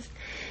 It was.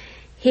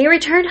 He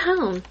returned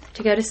home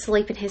to go to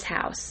sleep in his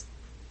house.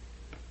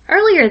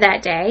 Earlier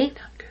that day,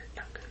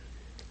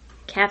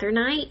 Katherine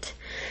Knight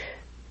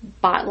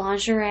bought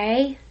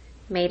lingerie,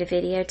 made a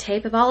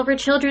videotape of all of her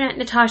children at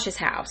Natasha's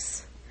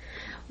house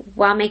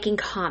while making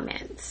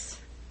comments.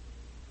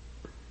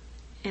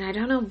 And I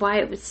don't know why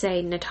it would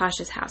say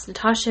Natasha's house.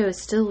 Natasha is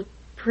still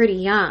pretty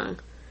young.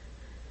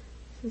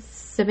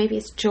 So maybe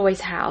it's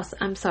Joy's house.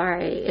 I'm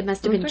sorry. It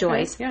must have been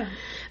Joy's. Yeah.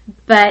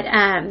 But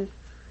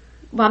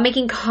while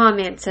making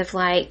comments of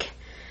like,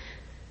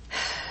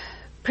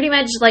 pretty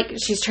much like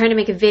she's trying to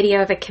make a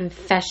video of a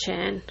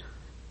confession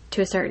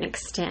to a certain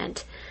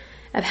extent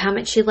of how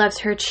much she loves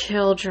her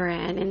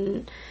children,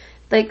 and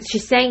like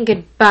she's saying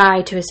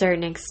goodbye to a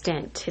certain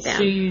extent to them.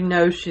 She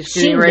knows she's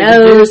getting ready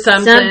to do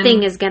something.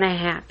 Something is going to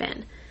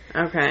happen.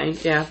 Okay,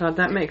 yeah, I thought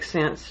that makes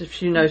sense. If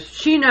she knows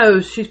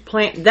she's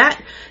planning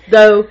that,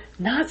 though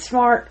not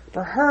smart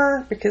for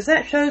her, because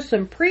that shows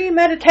some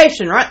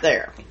premeditation right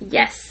there.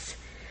 Yes.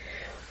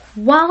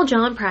 While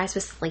John Price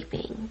was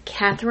sleeping,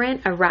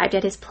 Katherine arrived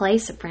at his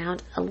place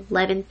around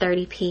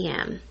 11:30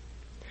 p.m.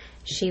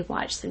 She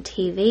watched some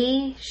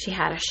TV, she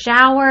had a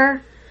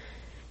shower,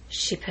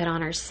 she put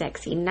on her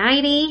sexy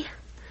nightie,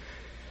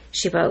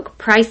 she woke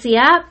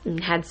Pricey up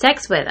and had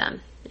sex with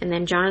him, and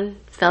then John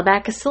fell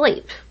back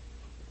asleep,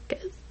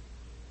 because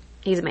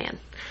he's a man.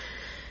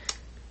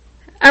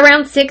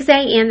 Around 6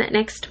 a.m. that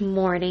next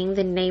morning,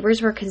 the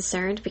neighbors were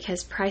concerned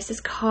because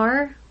Price's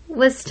car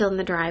was still in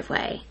the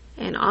driveway,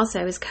 And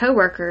also his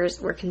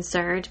co-workers were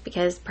concerned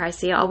because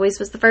Pricey always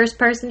was the first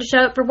person to show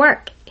up for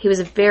work. He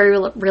was a very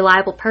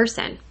reliable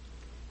person.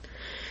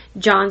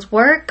 John's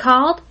work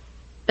called,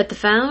 but the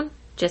phone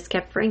just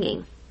kept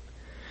ringing.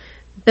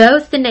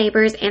 Both the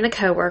neighbors and the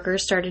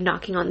co-workers started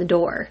knocking on the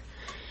door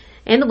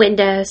and the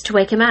windows to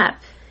wake him up.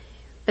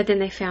 But then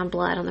they found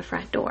blood on the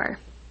front door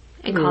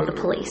and called the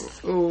police.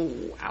 Oh,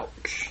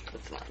 ouch.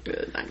 That's not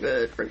good. Not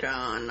good for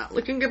John. Not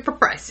looking good for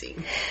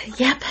Pricey.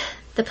 Yep.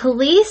 The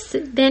police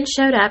then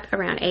showed up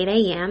around 8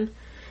 a.m.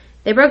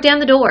 They broke down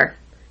the door.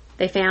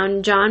 They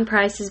found John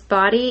Price's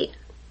body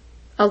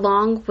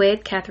along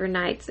with Katherine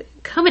Knight's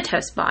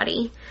comatose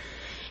body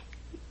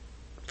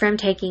from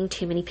taking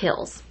too many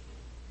pills.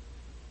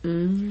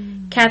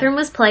 Katherine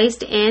was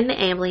placed in the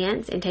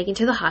ambulance and taken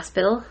to the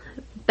hospital,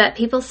 but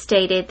people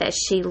stated that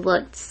she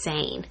looked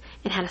sane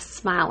and had a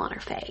smile on her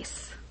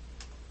face.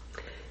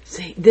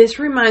 See, this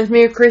reminds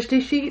me of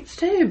Christy Sheets,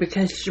 too,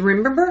 because you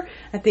remember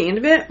at the end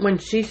of it when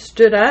she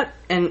stood up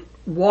and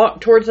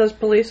walked towards those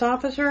police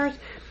officers?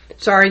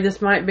 Sorry,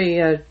 this might be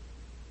a...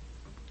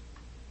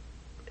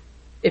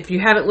 If you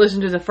haven't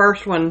listened to the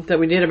first one that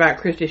we did about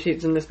Christy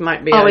Sheets, and this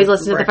might be... Always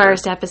listen to the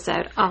first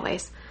episode.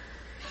 Always.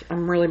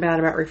 I'm really bad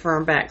about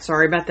referring back.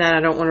 Sorry about that.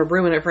 I don't want to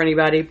ruin it for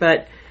anybody.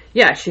 But,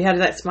 yeah, she had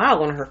that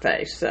smile on her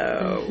face.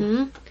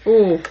 So,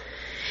 ooh.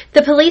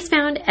 The police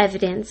found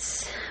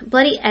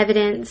bloody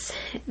evidence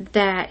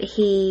that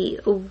he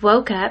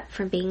woke up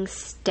from being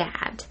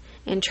stabbed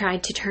and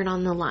tried to turn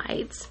on the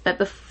lights. But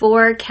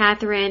before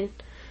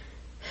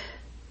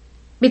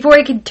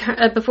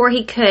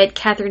he could,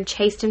 Katherine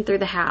chased him through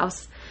the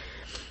house.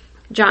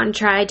 John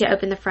tried to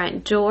open the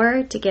front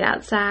door to get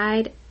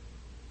outside,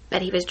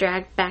 but he was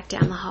dragged back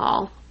down the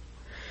hall,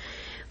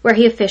 where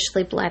he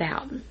officially bled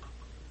out.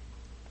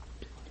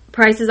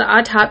 Price's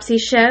autopsy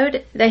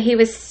showed that he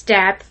was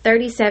stabbed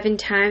 37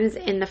 times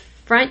in the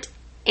front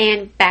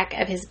and back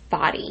of his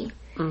body.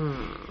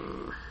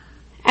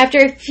 After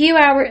a few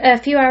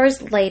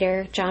hours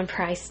later, John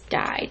Price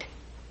died.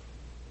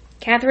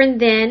 Katherine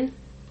then,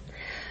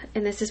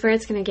 and this is where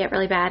it's going to get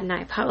really bad, and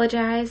I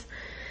apologize.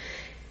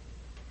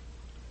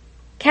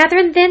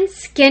 Katherine then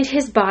skinned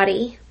his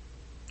body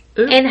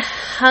and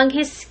hung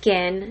his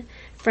skin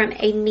from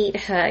a meat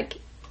hook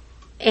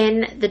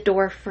in the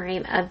door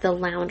frame of the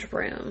lounge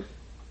room.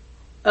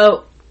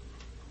 Oh.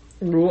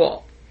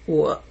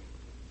 What?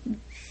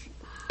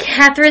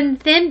 Katherine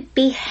then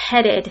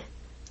beheaded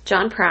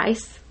John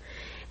Price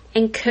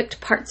and cooked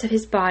parts of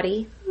his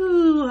body.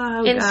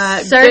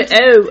 I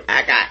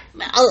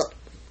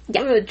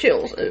got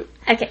chills. Ooh.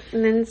 Okay,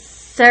 and then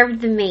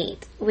served the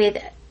meat with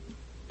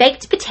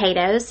baked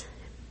potatoes,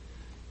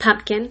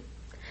 pumpkin,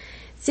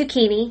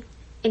 zucchini,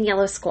 and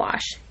yellow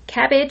squash,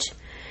 cabbage,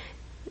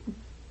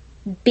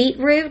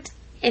 beetroot,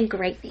 and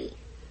gravy.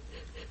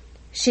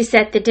 She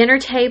set the dinner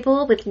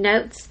table with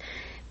notes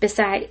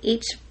beside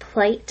each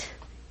plate,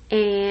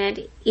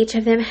 and each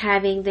of them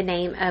having the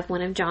name of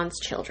one of John's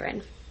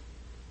children.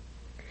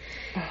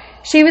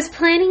 She was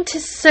planning to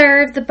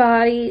serve the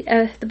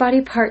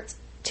body parts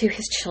to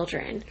his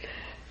children.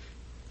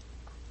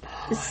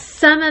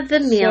 Some of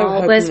the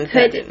meal was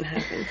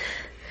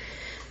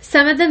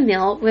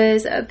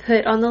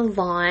put on the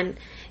lawn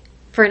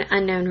for an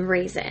unknown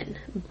reason,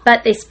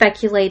 but they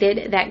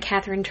speculated that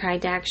Katherine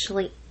tried to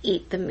actually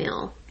eat the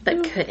meal,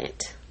 but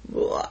couldn't.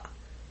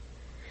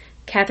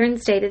 Katherine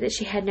stated that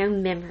she had no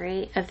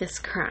memory of this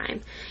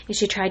crime, and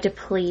she tried to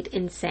plead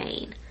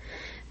insane,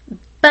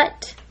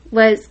 but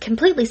was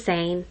completely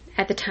sane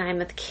at the time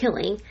of the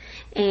killing,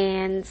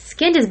 and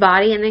skinned his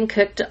body and then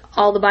cooked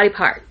all the body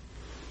parts.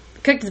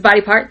 Cooked his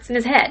body parts and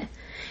his head.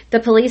 The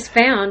police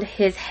found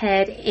his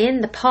head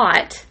in the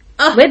pot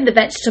with the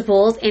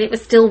vegetables, and it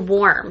was still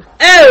warm.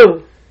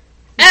 Oh!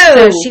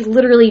 So she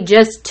literally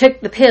just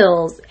took the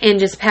pills and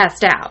just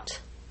passed out.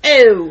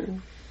 Oh!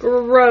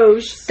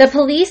 Gross. The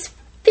police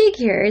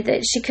figured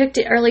that she cooked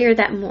it earlier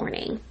that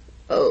morning.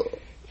 Oh.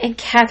 And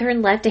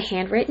Katherine left a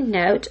handwritten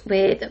note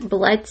with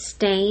blood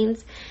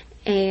stains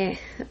and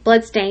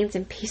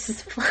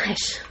pieces of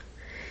flesh.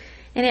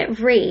 And it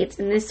reads,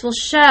 and this will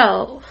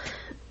show,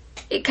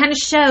 it kind of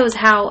shows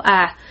how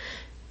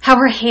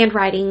her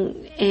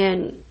handwriting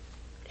and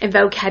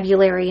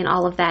vocabulary and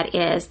all of that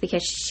is,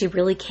 because she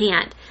really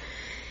can't.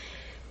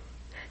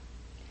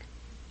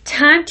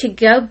 Time to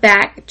go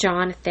back,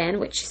 Jonathan,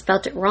 which she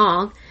spelled it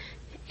wrong,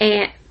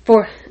 and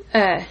for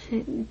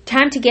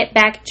time to get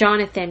back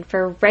Jonathan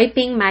for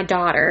raping my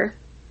daughter.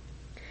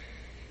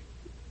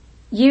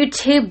 You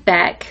too,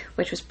 Beck,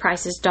 which was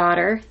Price's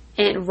daughter,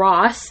 and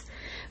Ross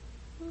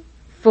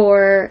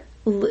for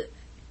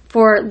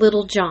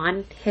little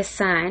John, his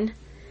son.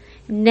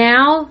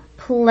 Now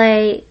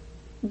play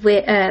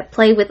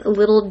with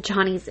little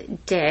Johnny's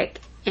dick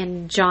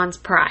and John's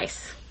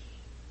Price.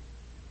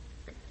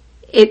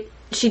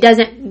 She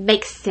doesn't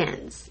make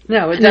sense.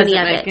 No, it doesn't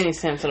make any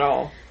sense at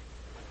all.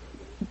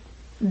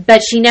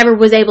 But she never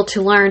was able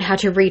to learn how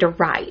to read or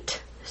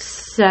write.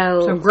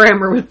 So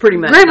grammar was pretty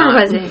much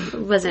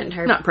wasn't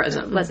her. Not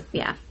present.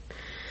 Yeah.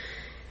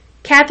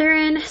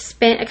 Katherine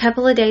spent a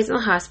couple of days in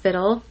the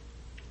hospital.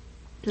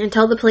 and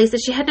told the police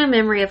that she had no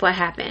memory of what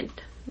happened.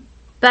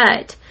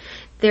 But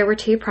there were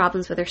 2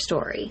 problems with her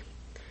story.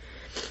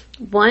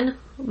 One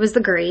was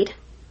the greed,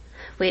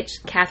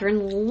 which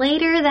Katherine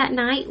later that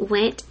night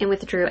went and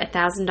withdrew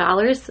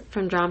 $1,000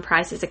 from John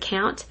Price's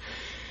account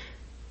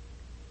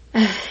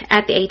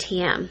at the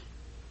ATM.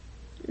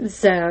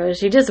 So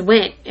she just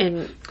went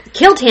and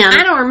killed him.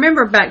 I don't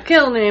remember about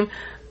killing him,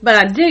 but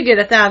I did get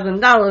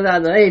 $1,000 out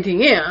of the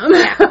ATM.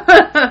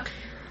 Yeah.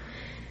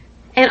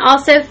 And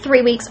also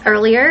 3 weeks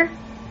earlier,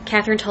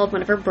 Katherine told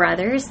one of her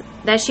brothers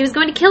that she was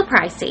going to kill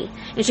Pricey,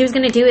 and she was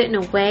going to do it in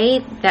a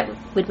way that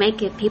would make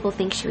people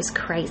think she was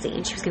crazy,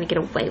 and she was going to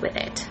get away with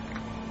it.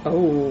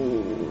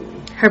 Oh.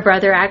 Her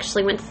brother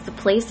actually went to the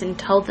police and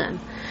told them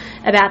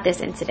about this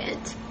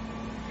incident.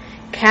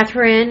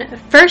 Katherine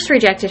first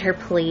rejected her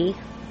plea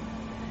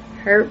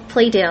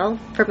deal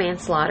for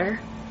manslaughter.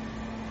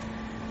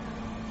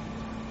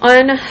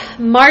 On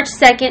March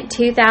 2nd,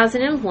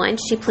 2001,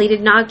 she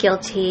pleaded not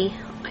guilty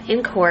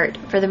in court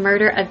for the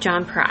murder of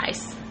John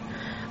Price.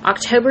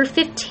 October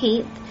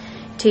 15th,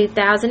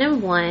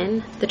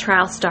 2001, the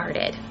trial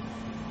started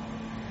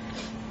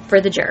for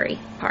the jury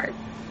part.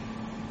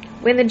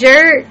 When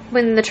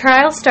the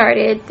trial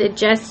started, the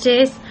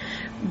Justice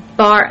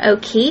Bar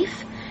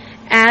O'Keefe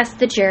asked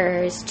the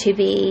jurors to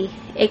be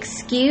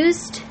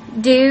excused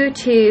due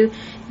to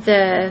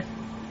the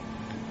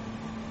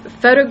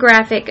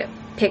photographic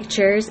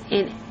pictures,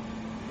 and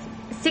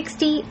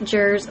 60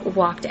 jurors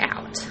walked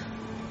out.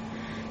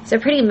 So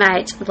pretty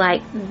much,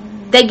 like,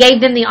 they gave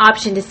them the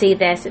option to see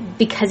this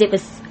because it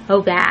was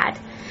so bad.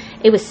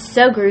 It was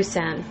so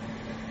gruesome.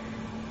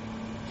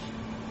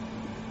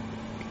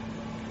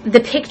 The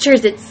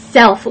pictures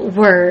itself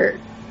were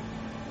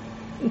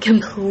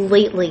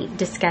completely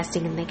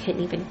disgusting, and they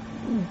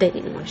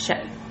didn't want to show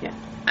it. Yeah.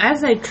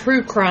 As a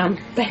true crime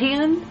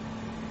fan,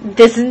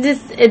 this one's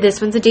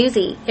a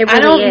doozy. It really I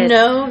don't is.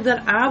 know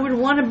that I would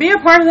want to be a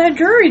part of that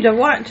jury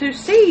to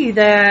see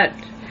that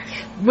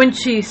when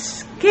she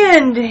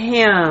skinned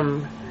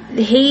him.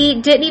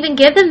 He didn't even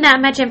give them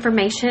that much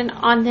information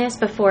on this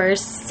before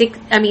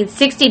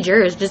 60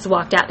 jurors just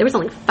walked out. There was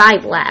only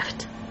 5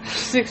 left.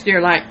 60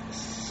 are like,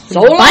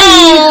 so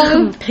bye!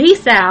 long!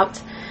 Peace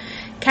out.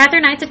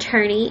 Katherine Knight's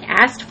attorney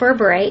asked for a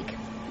break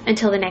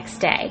until the next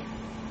day.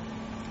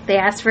 They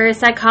asked for a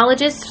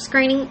psychologist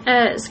screening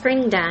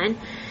done.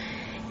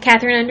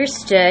 Katherine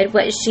understood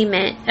what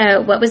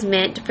was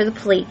meant for the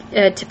plea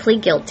to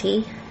plead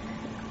guilty.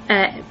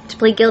 To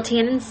plead guilty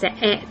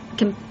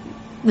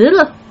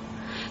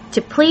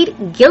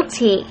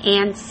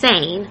and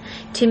sane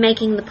to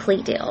making the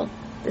plea deal.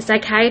 The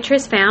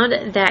psychiatrist found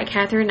that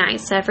Katherine Knight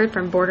suffered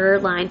from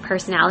borderline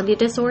personality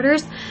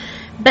disorders,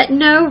 but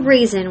no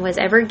reason was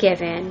ever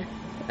given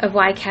of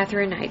why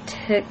Katherine Knight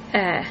took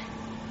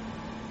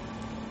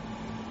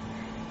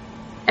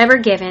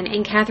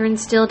and Katherine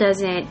still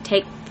doesn't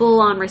take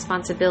full-on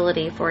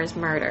responsibility for his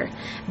murder,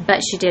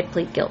 but she did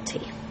plead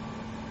guilty.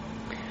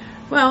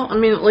 Well, I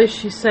mean, at least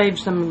she saved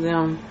some of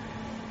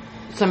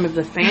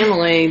the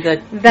family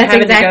that That's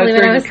having exactly to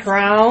go what I through the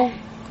trial.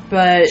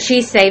 But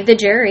she saved the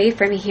jury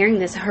from hearing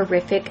this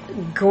horrific,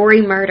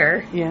 gory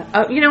murder. Yeah.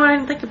 Oh, you know what? I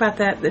didn't think about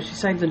that she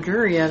saved the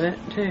jury of it,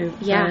 too.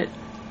 Yeah.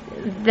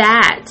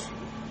 That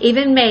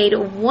even made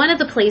one of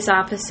the police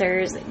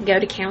officers go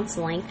to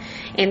counseling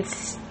and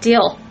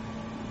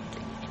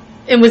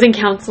was in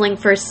counseling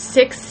for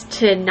 6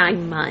 to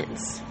 9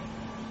 months.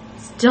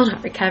 Still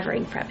not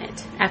recovering from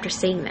it after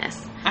seeing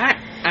this. I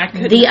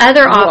couldn't. The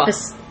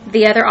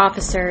other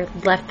officer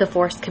left the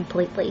force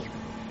completely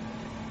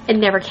and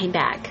never came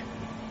back.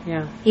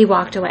 Yeah. He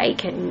walked away.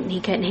 He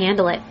couldn't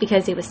handle it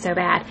because it was so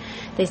bad.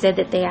 They said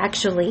that they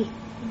actually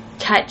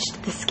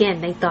touched the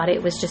skin. They thought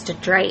it was just a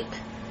drape.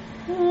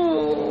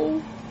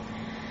 Oh.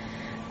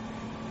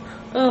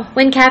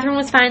 When Katherine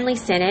was finally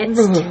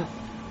sentenced,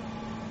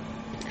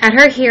 at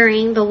her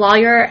hearing, the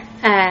lawyer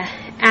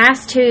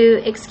asked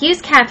to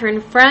excuse Katherine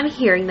from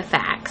hearing the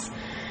facts,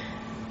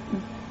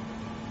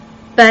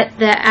 but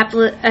the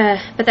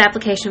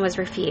application was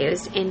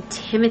refused, and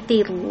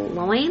Timothy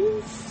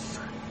Loynes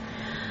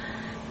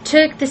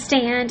took the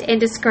stand and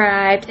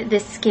described the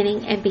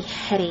skinning and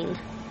beheading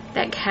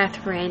that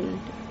Katherine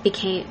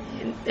became,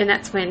 and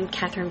that's when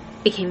Katherine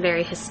became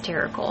very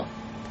hysterical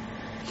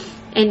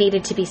and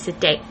needed to be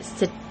sedated.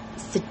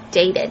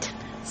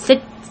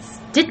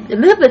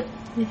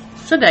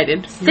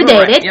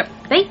 Right, yep.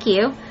 Thank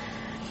you.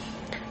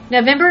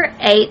 November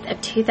 8th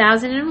of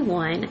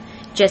 2001,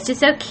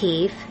 Justice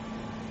O'Keefe,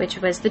 which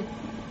was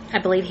I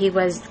believe he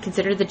was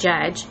considered the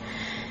judge,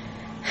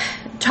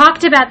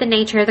 talked about the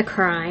nature of the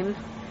crime.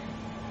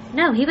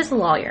 No, he was the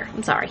lawyer.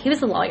 I'm sorry. He was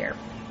the lawyer.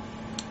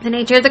 The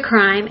nature of the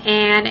crime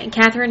and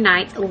Katherine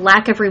Knight's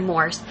lack of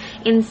remorse,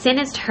 and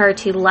sentenced her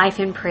to life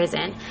in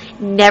prison,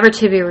 never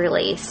to be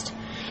released.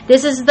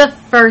 This is the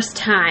first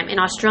time in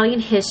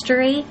Australian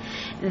history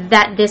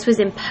that this was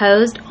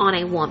imposed on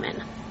a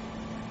woman.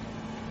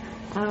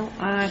 Well,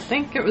 I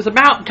think it was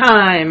about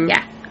time.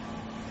 Yeah.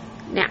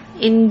 Now,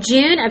 in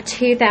June of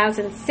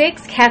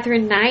 2006,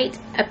 Katherine Knight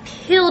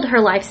appealed her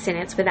life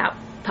sentence without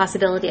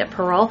possibility of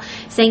parole,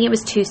 saying it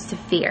was too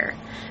severe.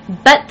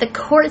 But the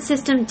court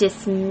system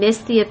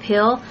dismissed the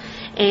appeal,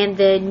 and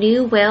the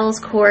New Wales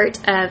Court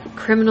of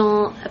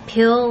Criminal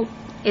Appeal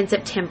in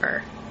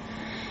September.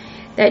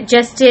 That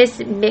Justice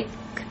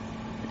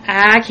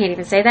I can't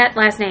even say that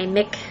last name,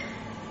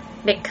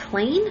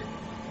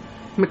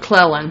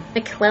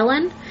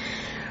 McClellan,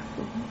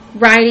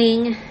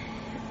 writing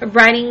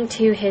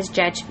to his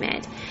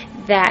judgment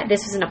that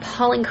this was an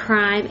appalling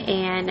crime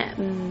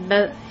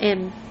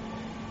and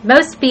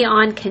most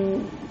beyond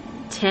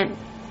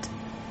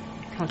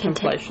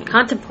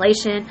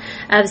contemplation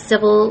of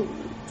civil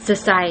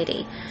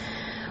society.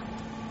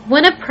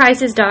 One of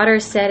Price's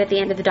daughters said at the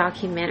end of the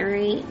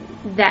documentary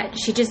that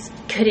she just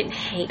couldn't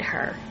hate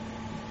her.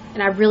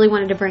 And I really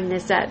wanted to bring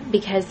this up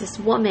because this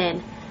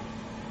woman,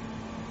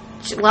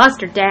 she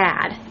lost her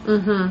dad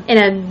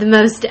in the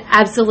most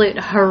absolute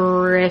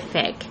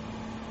horrific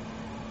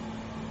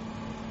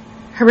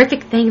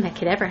thing that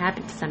could ever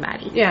happen to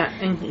somebody. Yeah,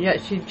 and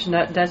yet she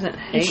doesn't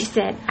hate. And she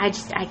said, I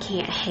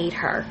can't hate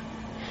her.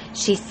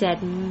 She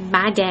said,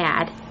 my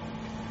dad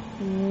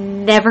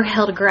never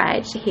held a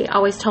grudge. He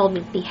always told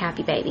me, be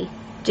happy, baby.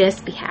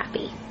 Just be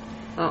happy.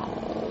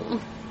 Oh.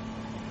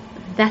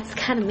 That's the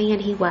kind of man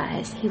he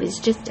was. He was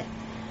he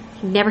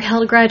never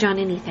held a grudge on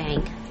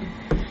anything.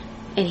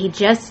 And he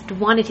just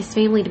wanted his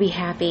family to be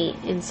happy.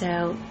 And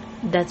so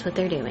that's what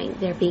they're doing.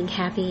 They're being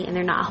happy and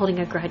they're not holding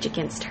a grudge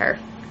against her.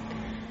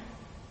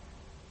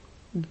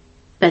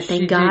 But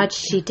thank God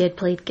she did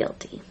plead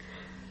guilty.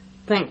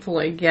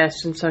 Thankfully,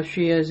 yes. And so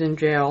she is in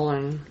jail,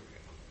 and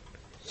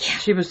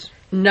she was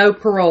no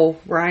parole,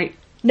 right?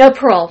 No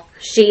parole.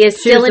 She is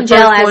still in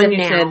jail as of now.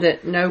 You said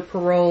that no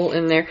parole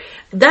in there.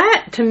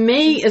 That, to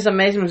me, is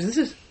amazing because this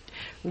is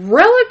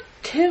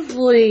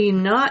relatively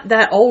not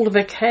that old of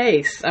a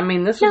case. I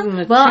mean, this was in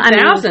the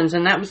 2000s,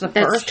 and that was the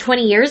first. That's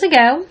 20 years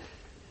ago.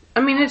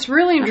 I mean, it's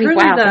really and truly,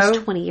 wow, though. That's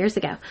 20 years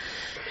ago.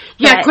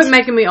 Yeah, quit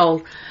making me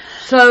old.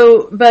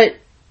 So, but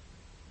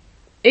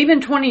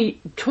even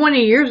 20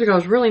 years ago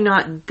is really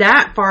not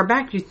that far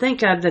back. You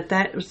think of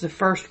that was the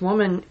first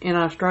woman in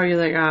Australia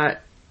that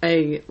got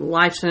a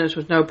life sentence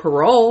with no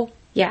parole.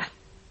 Yeah.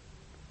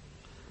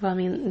 Well, I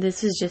mean,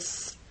 this is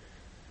just,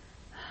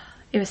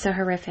 it was so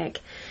horrific.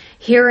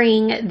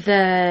 Hearing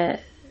the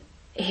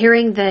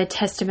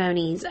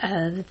testimonies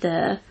of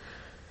this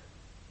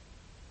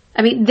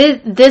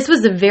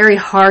was a very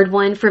hard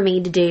one for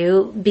me to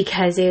do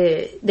because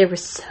there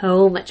was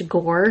so much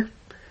gore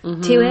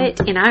to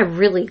it, and I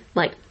really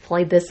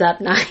played this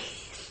up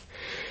nice.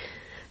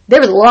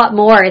 There was a lot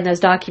more in those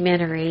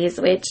documentaries,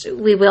 which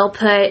we will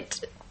put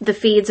the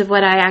feeds of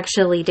what I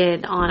actually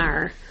did on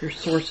your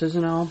sources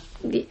and all.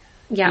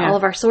 Yeah, all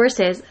of our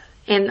sources,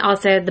 and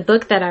also the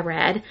book that I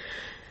read.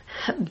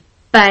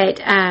 But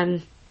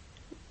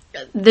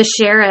the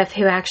sheriff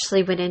who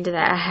actually went into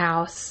that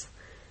house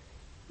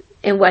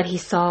and what he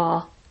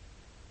saw,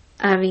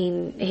 I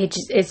mean,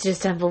 it's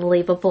just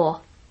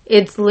unbelievable.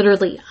 It's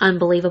literally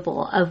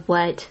unbelievable of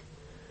what,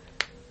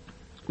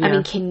 I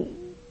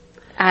mean,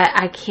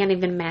 I can't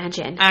even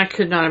imagine. I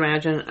could not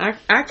imagine.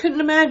 I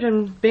couldn't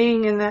imagine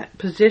being in that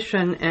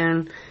position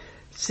and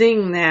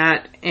seeing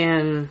that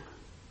and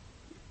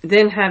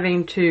then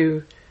having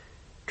to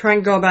try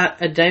and go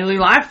about a daily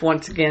life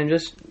once again.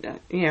 Just,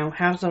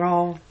 how's it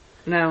all?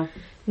 No.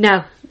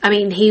 I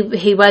mean,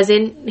 he was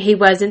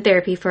in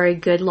therapy for a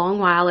good long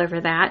while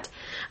over that.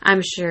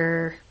 I'm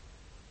sure.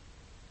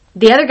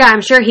 The other guy,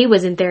 I'm sure he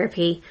was in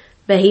therapy,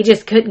 but he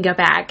just couldn't go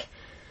back.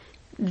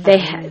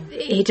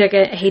 He took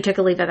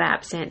a leave of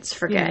absence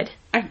for good.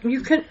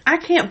 I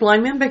can't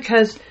blame him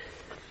because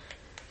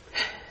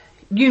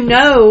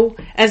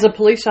as a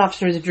police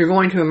officer that you're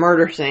going to a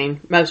murder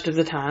scene most of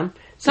the time.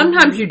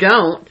 Sometimes you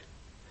don't.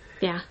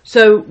 Yeah.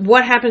 So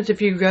what happens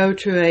if you go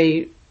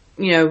to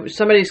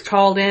somebody's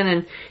called in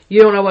and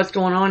you don't know what's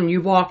going on and you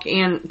walk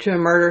into a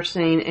murder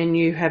scene and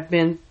you have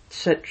been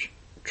such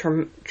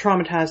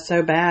traumatized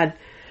so bad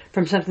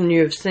from something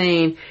you have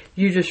seen,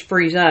 you just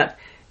freeze up.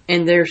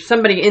 And there's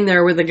somebody in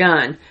there with a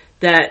gun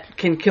that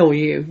can kill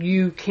you.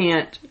 You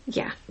can't.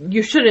 Yeah.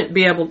 You shouldn't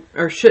be able,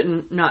 or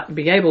shouldn't not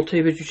be able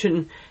to, but you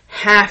shouldn't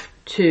have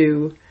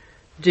to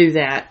do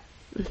that.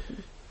 Mm-hmm.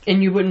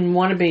 And you wouldn't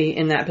want to be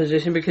in that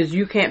position because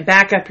you can't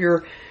back up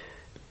your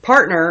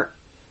partner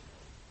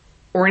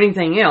or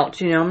anything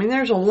else. I mean,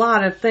 there's a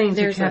lot of things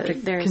that you have to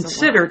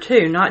consider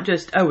too. Not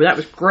just, oh, that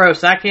was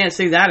gross. I can't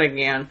see that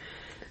again.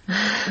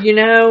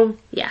 Yeah.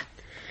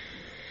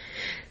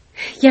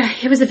 Yeah,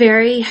 it was a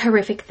very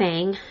horrific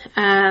thing.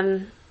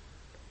 Not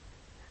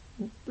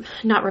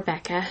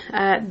Rebecca.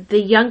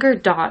 The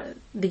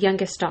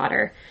youngest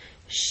daughter,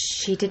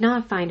 she did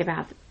not found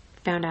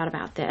out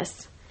about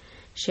this.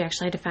 She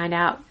actually had to find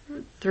out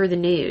through the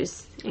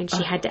news, and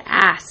she had to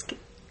ask,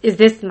 "Is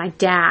this my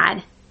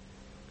dad?"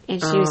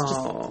 And she was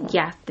just,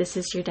 "Yeah, this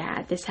is your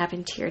dad. This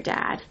happened to your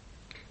dad."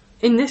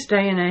 In this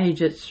day and age,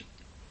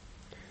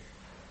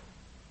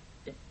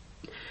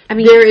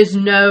 there is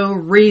no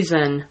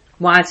reason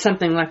why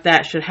something like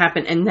that should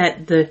happen, and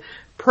that the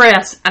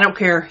press, I don't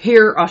care,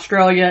 here,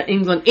 Australia,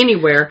 England,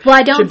 anywhere,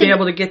 should be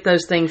able to get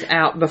those things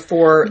out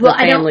before the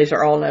families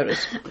are all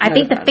notified. I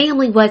think the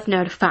family was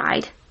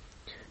notified.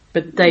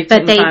 But they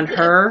couldn't find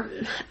her?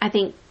 I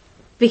think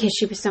because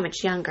she was so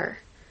much younger.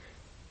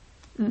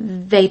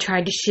 They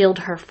tried to shield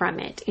her from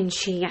it, and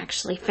she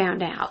actually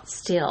found out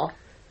still.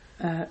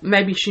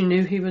 Maybe she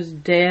knew he was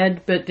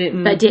dead, but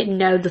didn't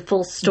know the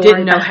full story.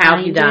 Didn't know how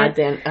he died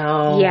then.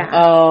 Oh, yeah.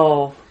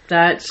 Oh,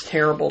 that's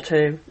terrible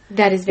too.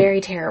 That is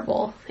very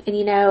terrible.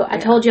 And I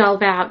told you all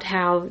about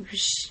how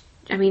she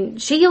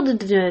yielded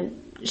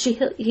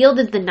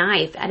the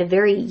knife at a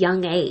very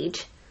young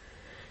age.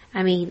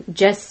 I mean,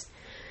 just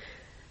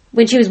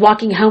when she was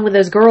walking home with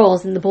those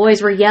girls and the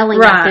boys were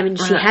yelling at them, and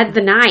she had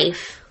the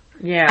knife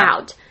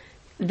out.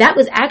 That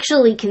was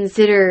actually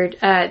considered,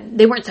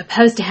 they weren't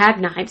supposed to have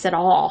knives at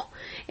all.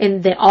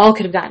 And they all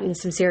could have gotten in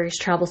some serious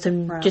trouble,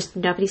 so just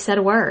nobody said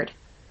a word.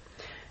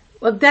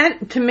 Well,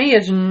 that to me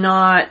is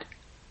not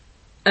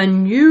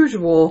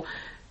unusual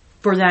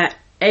for that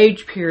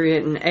age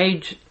period and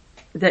age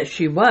that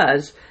she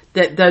was,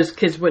 that those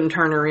kids wouldn't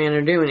turn her in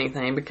or do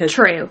anything. Because,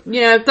 true.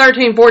 13,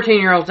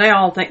 14-year-olds,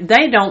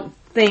 they don't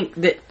think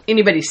that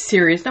anybody's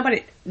serious.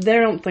 They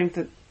don't think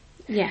that,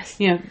 yes,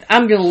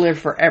 I'm going to live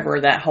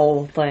forever, that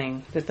whole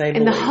thing that they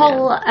believe in. And the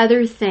whole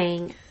other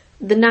thing,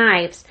 the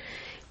knives,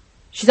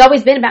 she's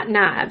always been about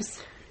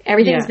knives.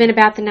 Everything's been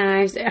about the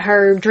knives.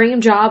 Her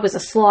dream job was a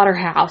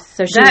slaughterhouse.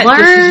 So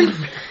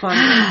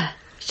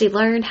she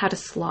learned how to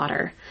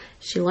slaughter.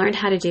 She learned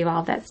how to do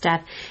all that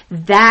stuff.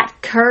 That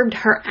curbed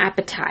her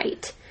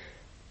appetite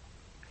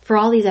for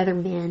all these other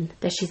men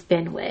that she's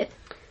been with.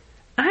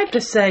 I have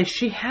to say,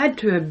 she had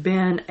to have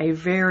been a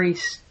very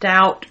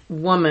stout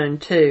woman,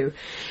 too.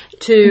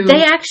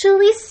 They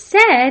actually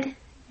said,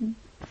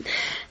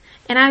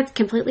 and I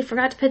completely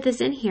forgot to put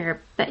this in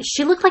here, but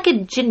she looked like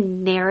a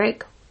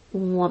generic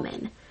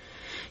woman.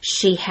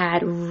 She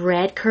had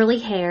red curly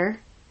hair.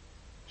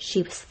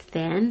 She was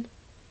thin.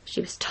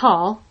 She was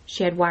tall.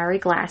 She had wiry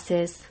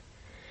glasses.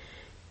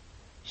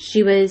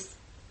 She was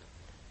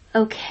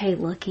okay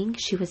looking.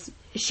 She was,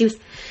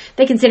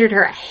 they considered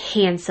her a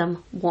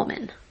handsome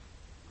woman.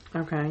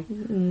 Okay.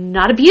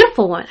 Not a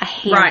beautiful one, a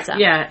handsome.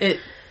 Right, yeah.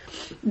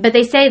 But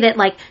they say that,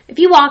 if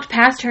you walked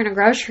past her in a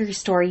grocery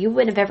store, you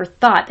wouldn't have ever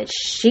thought that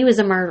she was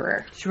a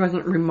murderer. She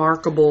wasn't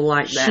remarkable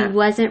like that. She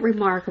wasn't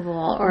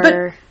remarkable.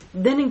 But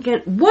then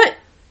again, what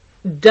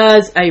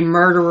does a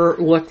murderer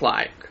look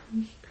like?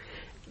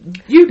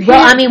 We've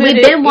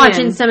been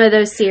watching some of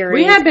those series.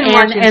 We have been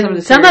watching some of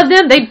the series. Some of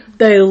them,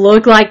 they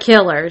look like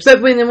killers.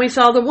 But then we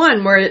saw the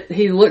one where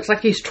he looks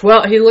like he's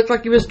 12. He looked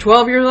like he was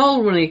 12 years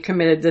old when he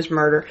committed this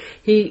murder.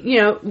 He,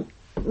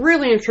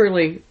 really and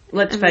truly,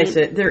 let's face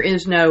it, there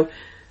is no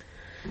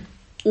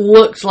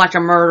looks like a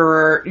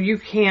murderer. You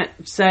can't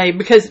say,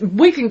 because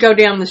we can go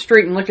down the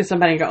street and look at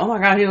somebody and go, oh my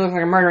God, he looks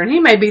like a murderer. And he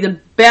may be the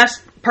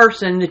best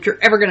person that you're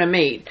ever going to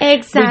meet.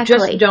 Exactly.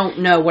 We just don't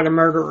know what a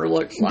murderer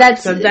looks like.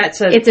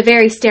 It's a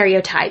very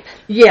stereotype.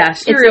 Yeah,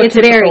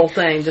 stereotypical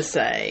thing to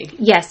say.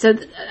 Yes, so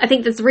I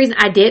think that's the reason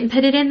I didn't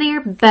put it in there,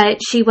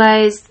 but she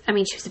was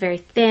very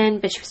thin,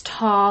 but she was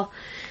tall.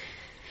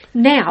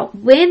 Now,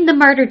 when the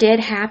murder did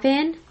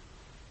happen,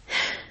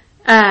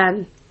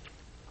 Katherine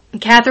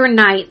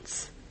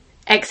Knight's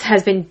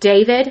ex-husband,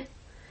 David,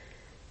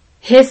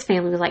 his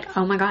family was like,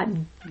 oh my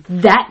God,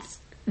 that's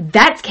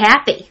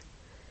Kathy.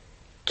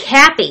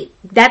 Kathy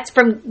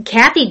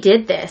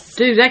did this.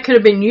 Dude, that could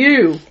have been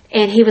you.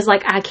 And he was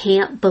like, I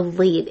can't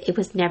believe it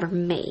was never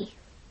me.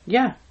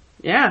 Yeah.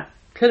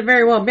 Could have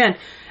very well been.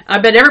 I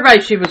bet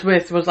everybody she was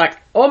with was like,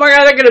 oh my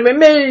God, that could have been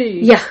me.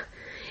 Yeah.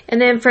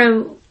 And then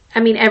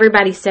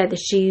everybody said that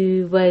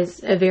she was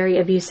a very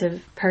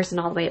abusive person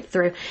all the way up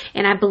through.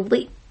 And I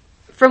believe,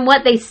 from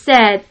what they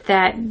said,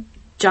 that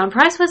John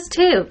Price was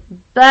too.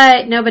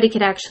 But nobody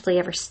could actually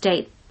ever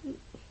state.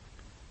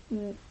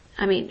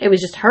 It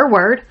was just her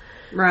word.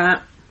 Right.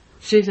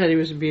 She said he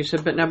was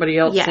abusive, but nobody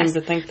else seemed to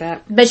think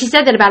that. But she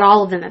said that about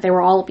all of them, that they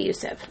were all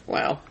abusive.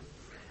 Well.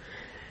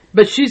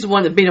 But she's the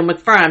one that beat them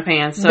with frying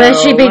pans. So but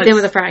she beat them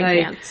with a frying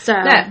pan. So.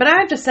 But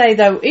I have to say,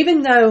 though,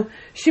 even though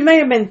she may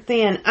have been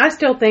thin, I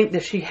still think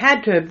that she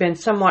had to have been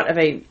somewhat of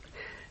a...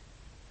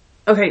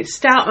 Okay,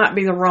 stout might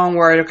be the wrong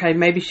word. Okay,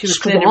 maybe she was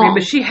thin.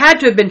 But she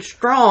had to have been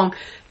strong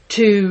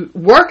to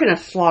work in a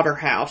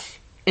slaughterhouse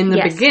in the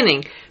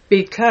beginning.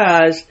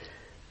 Because...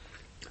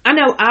 I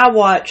know I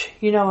watch,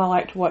 I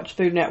like to watch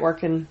Food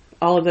Network and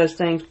all of those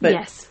things,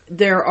 but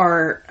there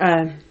are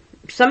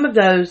some of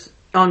those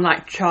on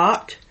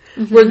Chopped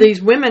where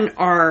these women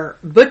are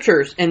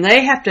butchers and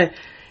they have to,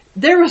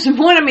 there was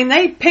one,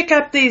 they pick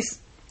up these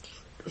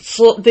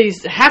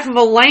half of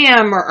a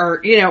lamb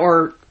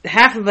or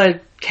half of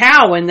a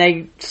cow and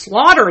they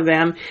slaughter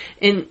them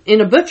in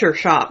a butcher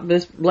shop.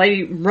 This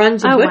lady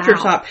runs a butcher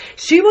shop.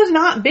 She was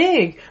not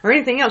big or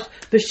anything else,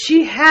 but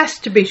she has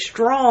to be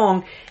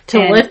strong to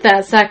lift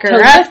that sucker up.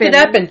 To lift it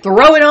up and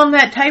throw it on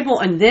that table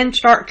and then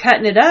start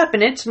cutting it up.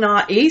 And it's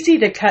not easy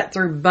to cut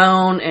through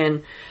bone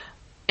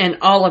and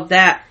all of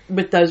that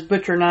with those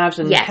butcher knives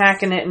and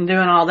hacking it and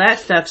doing all that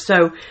stuff.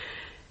 So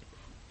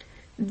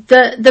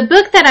The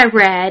book that I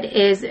read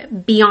is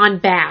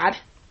Beyond Bad.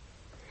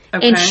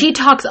 Okay. And she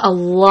talks a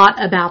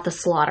lot about the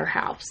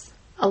slaughterhouse.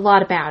 A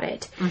lot about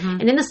it. Mm-hmm.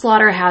 And in the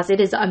slaughterhouse,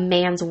 it is a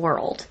man's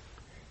world.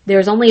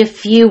 There's only a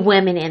few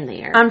women in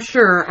there. I'm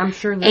sure and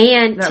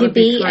to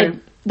be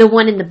the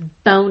one in the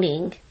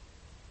boning,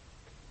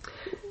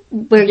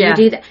 where you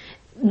do that.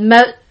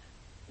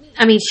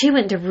 I mean, she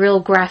went into real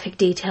graphic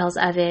details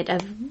of it,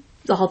 of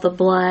all the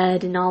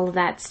blood and all of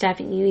that stuff,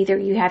 and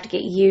you have to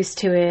get used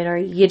to it, or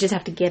you just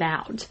have to get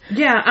out.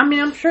 Yeah, I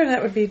mean, I'm sure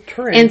that would be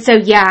true. And so,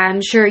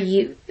 I'm sure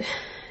you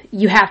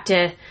have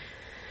to.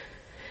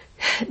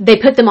 They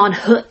put them on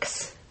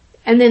hooks,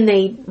 and then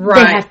they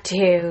have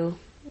to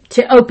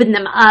open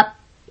them up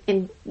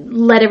and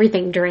let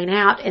everything drain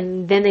out,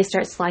 and then they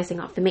start slicing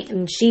off the meat.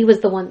 And she was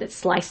the one that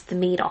sliced the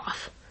meat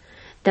off.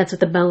 That's what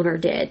the boner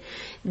did.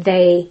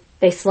 They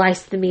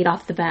sliced the meat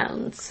off the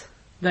bones.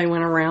 They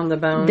went around the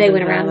bones.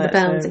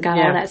 And got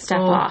all that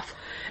stuff off.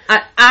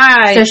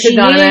 I could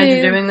not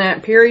imagine doing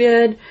that,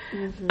 period.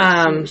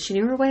 Mm-hmm. She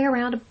knew her way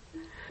around.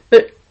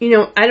 But,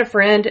 I had a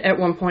friend at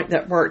one point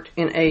that worked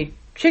in a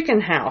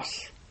chicken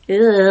house.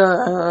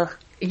 Ugh.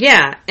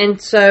 Yeah,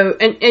 and so,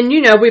 and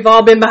we've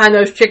all been behind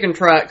those chicken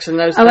trucks and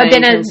those things. I've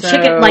been in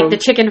the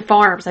chicken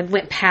farms. I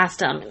went past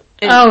them.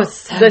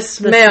 The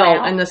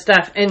smell and the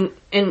stuff. And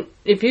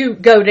if you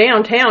go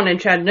downtown in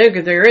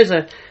Chattanooga, there is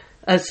a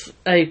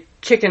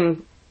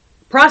chicken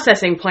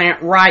processing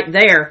plant right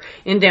there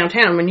in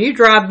downtown. When you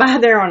drive by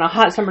there on a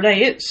hot summer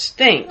day, it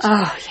stinks.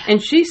 Oh, yeah.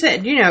 And she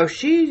said,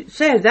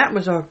 that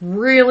was a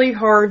really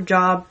hard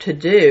job to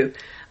do.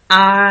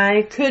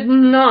 I could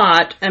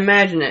not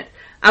imagine it.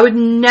 I would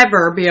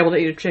never be able to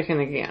eat a chicken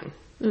again.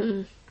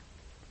 Mm-mm.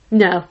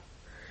 No.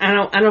 I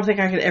don't think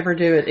I could ever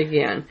do it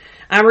again.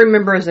 I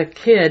remember as a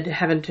kid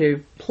having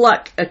to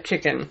pluck a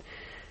chicken.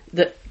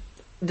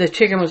 The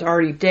chicken was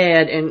already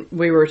dead and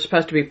we were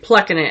supposed to be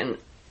plucking it, and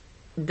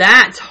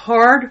that's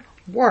hard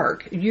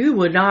work. You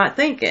would not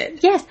think it.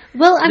 Yes.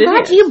 Well, I'm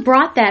glad you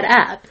brought that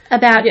up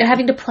about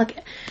having to pluck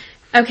it.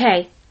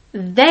 Okay.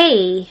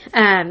 They,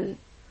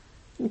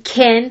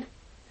 Ken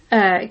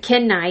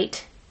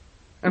Knight,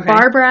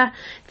 Barbara,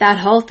 that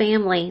whole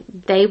family,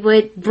 they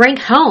would bring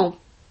home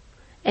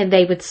and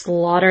they would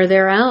slaughter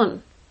their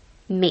own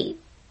meat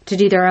to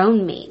do their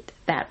own meat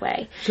that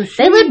way. So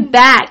they lived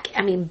back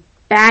in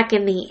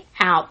the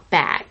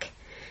outback.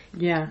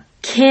 Yeah.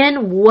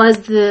 Ken was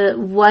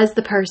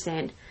the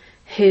person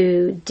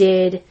who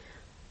did.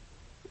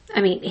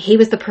 He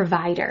was the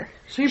provider.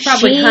 So you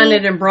probably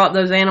hunted and brought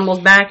those animals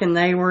back, and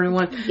they were the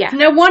ones. Yeah.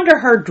 No wonder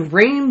her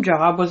dream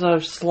job was a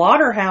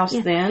slaughterhouse.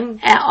 Yeah. Then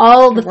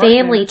all the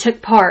family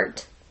took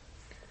part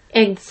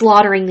in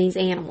slaughtering these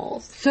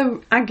animals.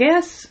 So I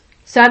guess.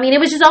 So it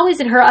was just always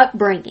in her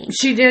upbringing.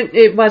 She didn't.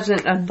 It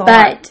wasn't a thought.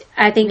 But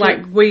I think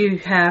we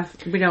have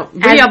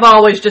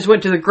always just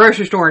went to the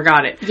grocery store and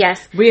got it.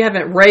 Yes. We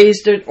haven't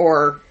raised it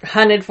or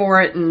hunted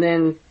for it, and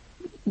then.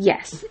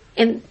 Yes,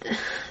 and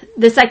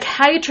the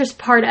psychiatrist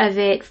part of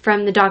it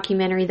from the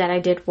documentary that I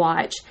did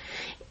watch,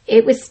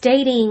 it was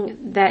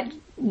stating that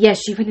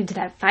yes, she went into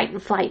that fight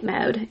and flight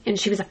mode, and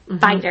she was a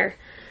fighter.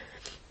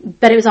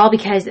 But it was all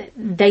because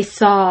they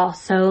saw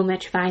so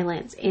much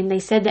violence, and they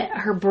said that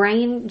her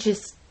brain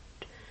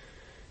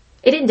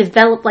it didn't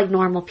develop like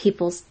normal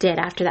people's did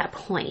after that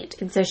point.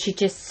 And so she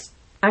just...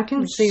 I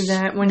can see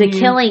that when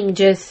killing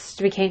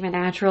just became a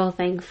natural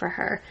thing for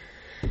her.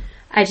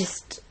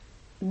 It's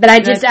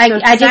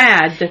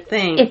sad to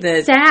think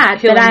it's sad,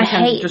 but I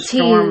hate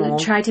to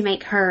try to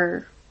make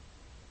her...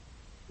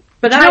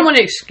 But I don't want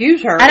to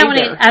excuse her I don't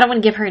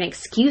want to give her an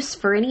excuse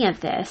for any of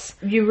this.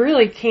 You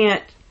really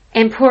can't...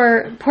 And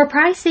poor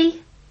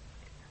Pricey.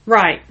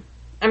 Right.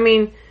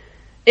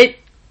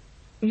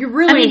 You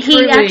really,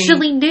 he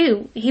actually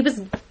knew he was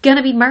going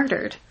to be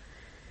murdered.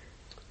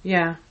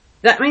 Yeah.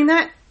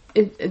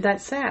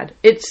 That's sad.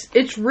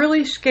 It's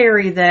really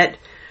scary that,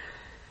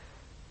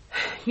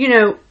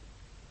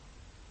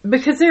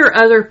 because there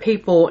are other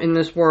people in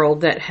this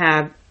world that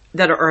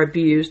are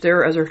abused. There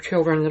are other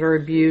children that are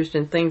abused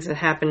and things that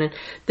happen. And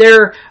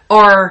there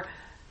are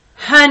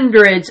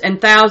hundreds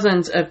and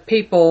thousands of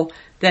people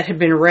that have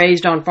been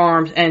raised on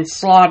farms and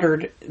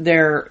slaughtered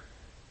their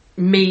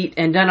meat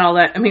and done all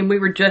that. We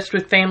were just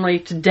with family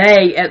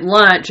today at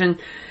lunch, and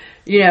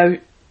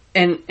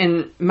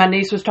and my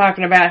niece was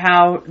talking about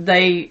how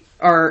they've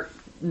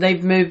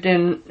moved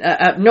in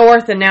up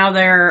north, and now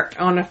they're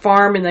on a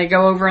farm, and they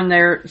go over and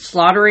they're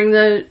slaughtering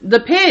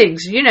the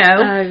pigs,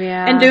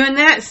 and doing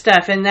that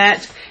stuff, and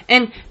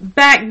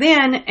back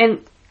then, and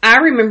I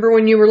remember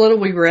when you were little,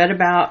 we read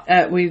about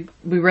we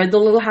read the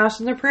Little House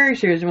on the Prairie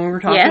series, and we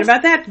were talking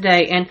about that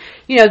today, and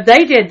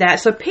they did that.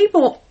 So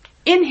people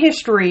in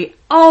history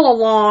all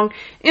along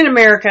in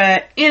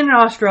America, in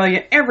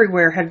Australia,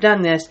 everywhere have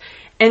done this,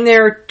 and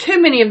there are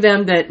too many of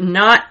them that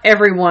not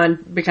everyone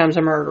becomes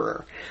a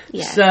murderer.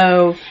 Yeah.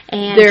 So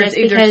and there's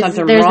either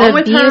something wrong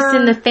with her. There's abuse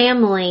in the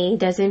family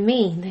doesn't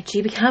mean that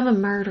you become a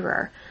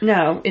murderer.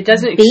 No, it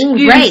doesn't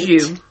excuse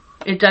you.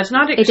 It does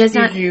not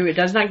excuse you. It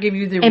does not give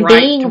you the and right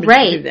being to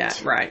raped, do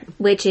that. Right.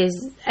 Which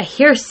is a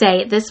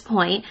hearsay at this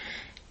point,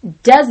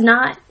 does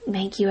not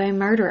make you a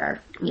murderer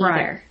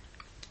either.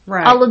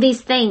 Right. All of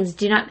these things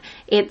do not.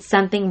 It's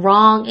something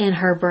wrong in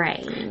her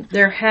brain.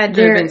 There had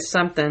to have been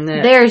something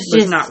that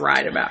was not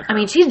right about her. I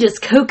mean, she's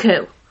just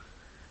cuckoo.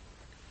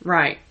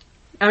 Right.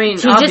 I mean,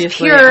 she's just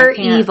pure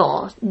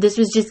evil. This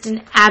was just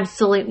an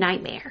absolute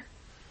nightmare.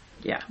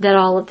 Yeah. That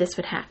all of this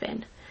would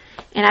happen.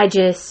 And I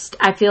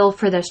feel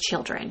for those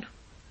children.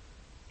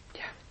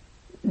 Yeah.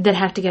 That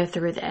have to go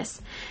through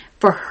this.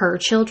 For her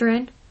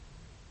children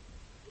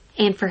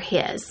and for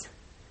his.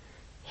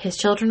 His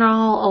children are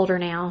all older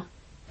now.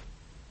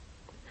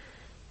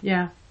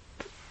 Yeah.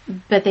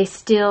 But they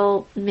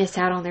still miss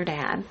out on their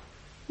dad.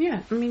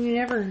 Yeah. I mean, you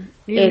never.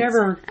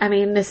 I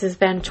mean, this has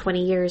been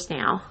 20 years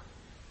now.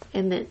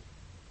 And that.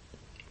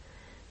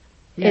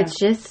 Yeah. It's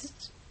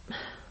just.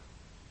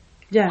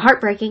 Yeah.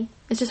 Heartbreaking.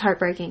 It's just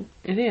heartbreaking.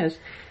 It is.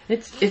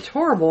 It's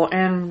horrible.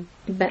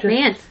 But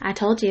man, I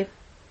told you.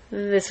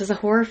 This was a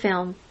horror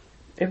film.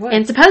 It was.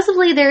 And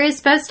supposedly there is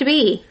supposed to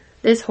be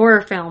this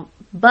horror film.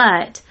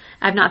 But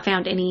I've not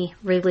found any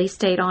release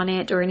date on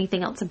it or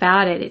anything else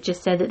about it. It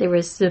just said that there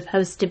was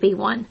supposed to be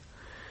one.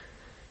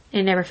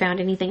 And never found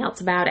anything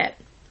else about it.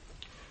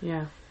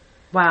 Yeah.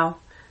 Wow.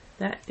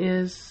 That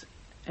is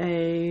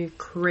a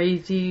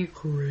crazy,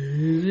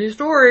 crazy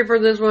story for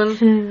this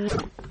one.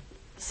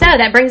 So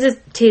that brings us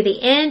to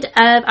the end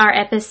of our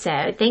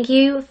episode. Thank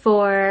you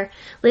for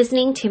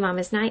listening to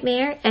Mama's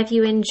Nightmare. If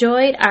you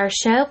enjoyed our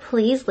show,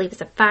 please leave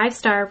us a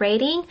 5-star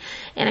rating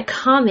and a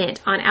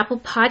comment on Apple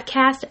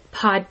Podcast,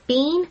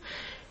 Podbean,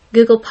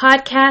 Google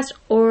Podcast,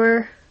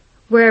 or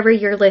wherever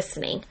you're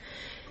listening.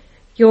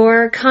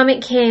 Your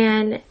comment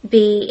can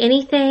be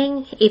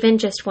anything, even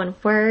just one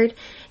word.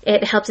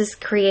 It helps us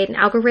create an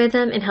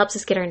algorithm and helps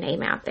us get our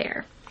name out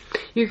there.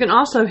 You can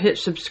also hit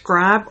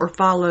subscribe or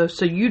follow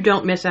so you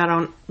don't miss out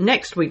on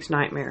next week's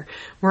Nightmare,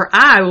 where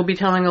I will be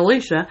telling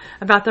Alicia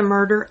about the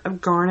murder of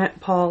Garnet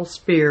Paul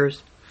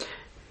Spears.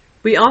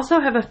 We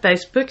also have a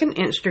Facebook and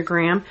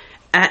Instagram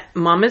at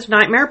Mama's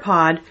Nightmare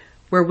Pod,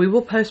 where we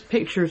will post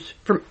pictures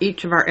from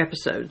each of our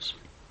episodes.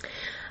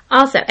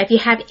 Also, if you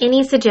have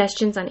any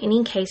suggestions on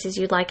any cases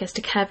you'd like us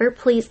to cover,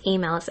 please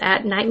email us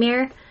at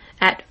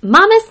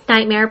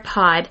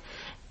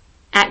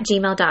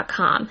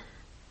mamasnightmarepod@gmail.com.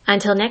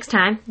 Until next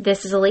time,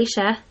 this is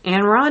Alicia.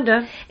 And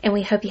Rhonda. And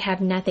we hope you have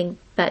nothing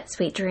but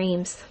sweet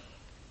dreams.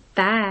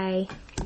 Bye.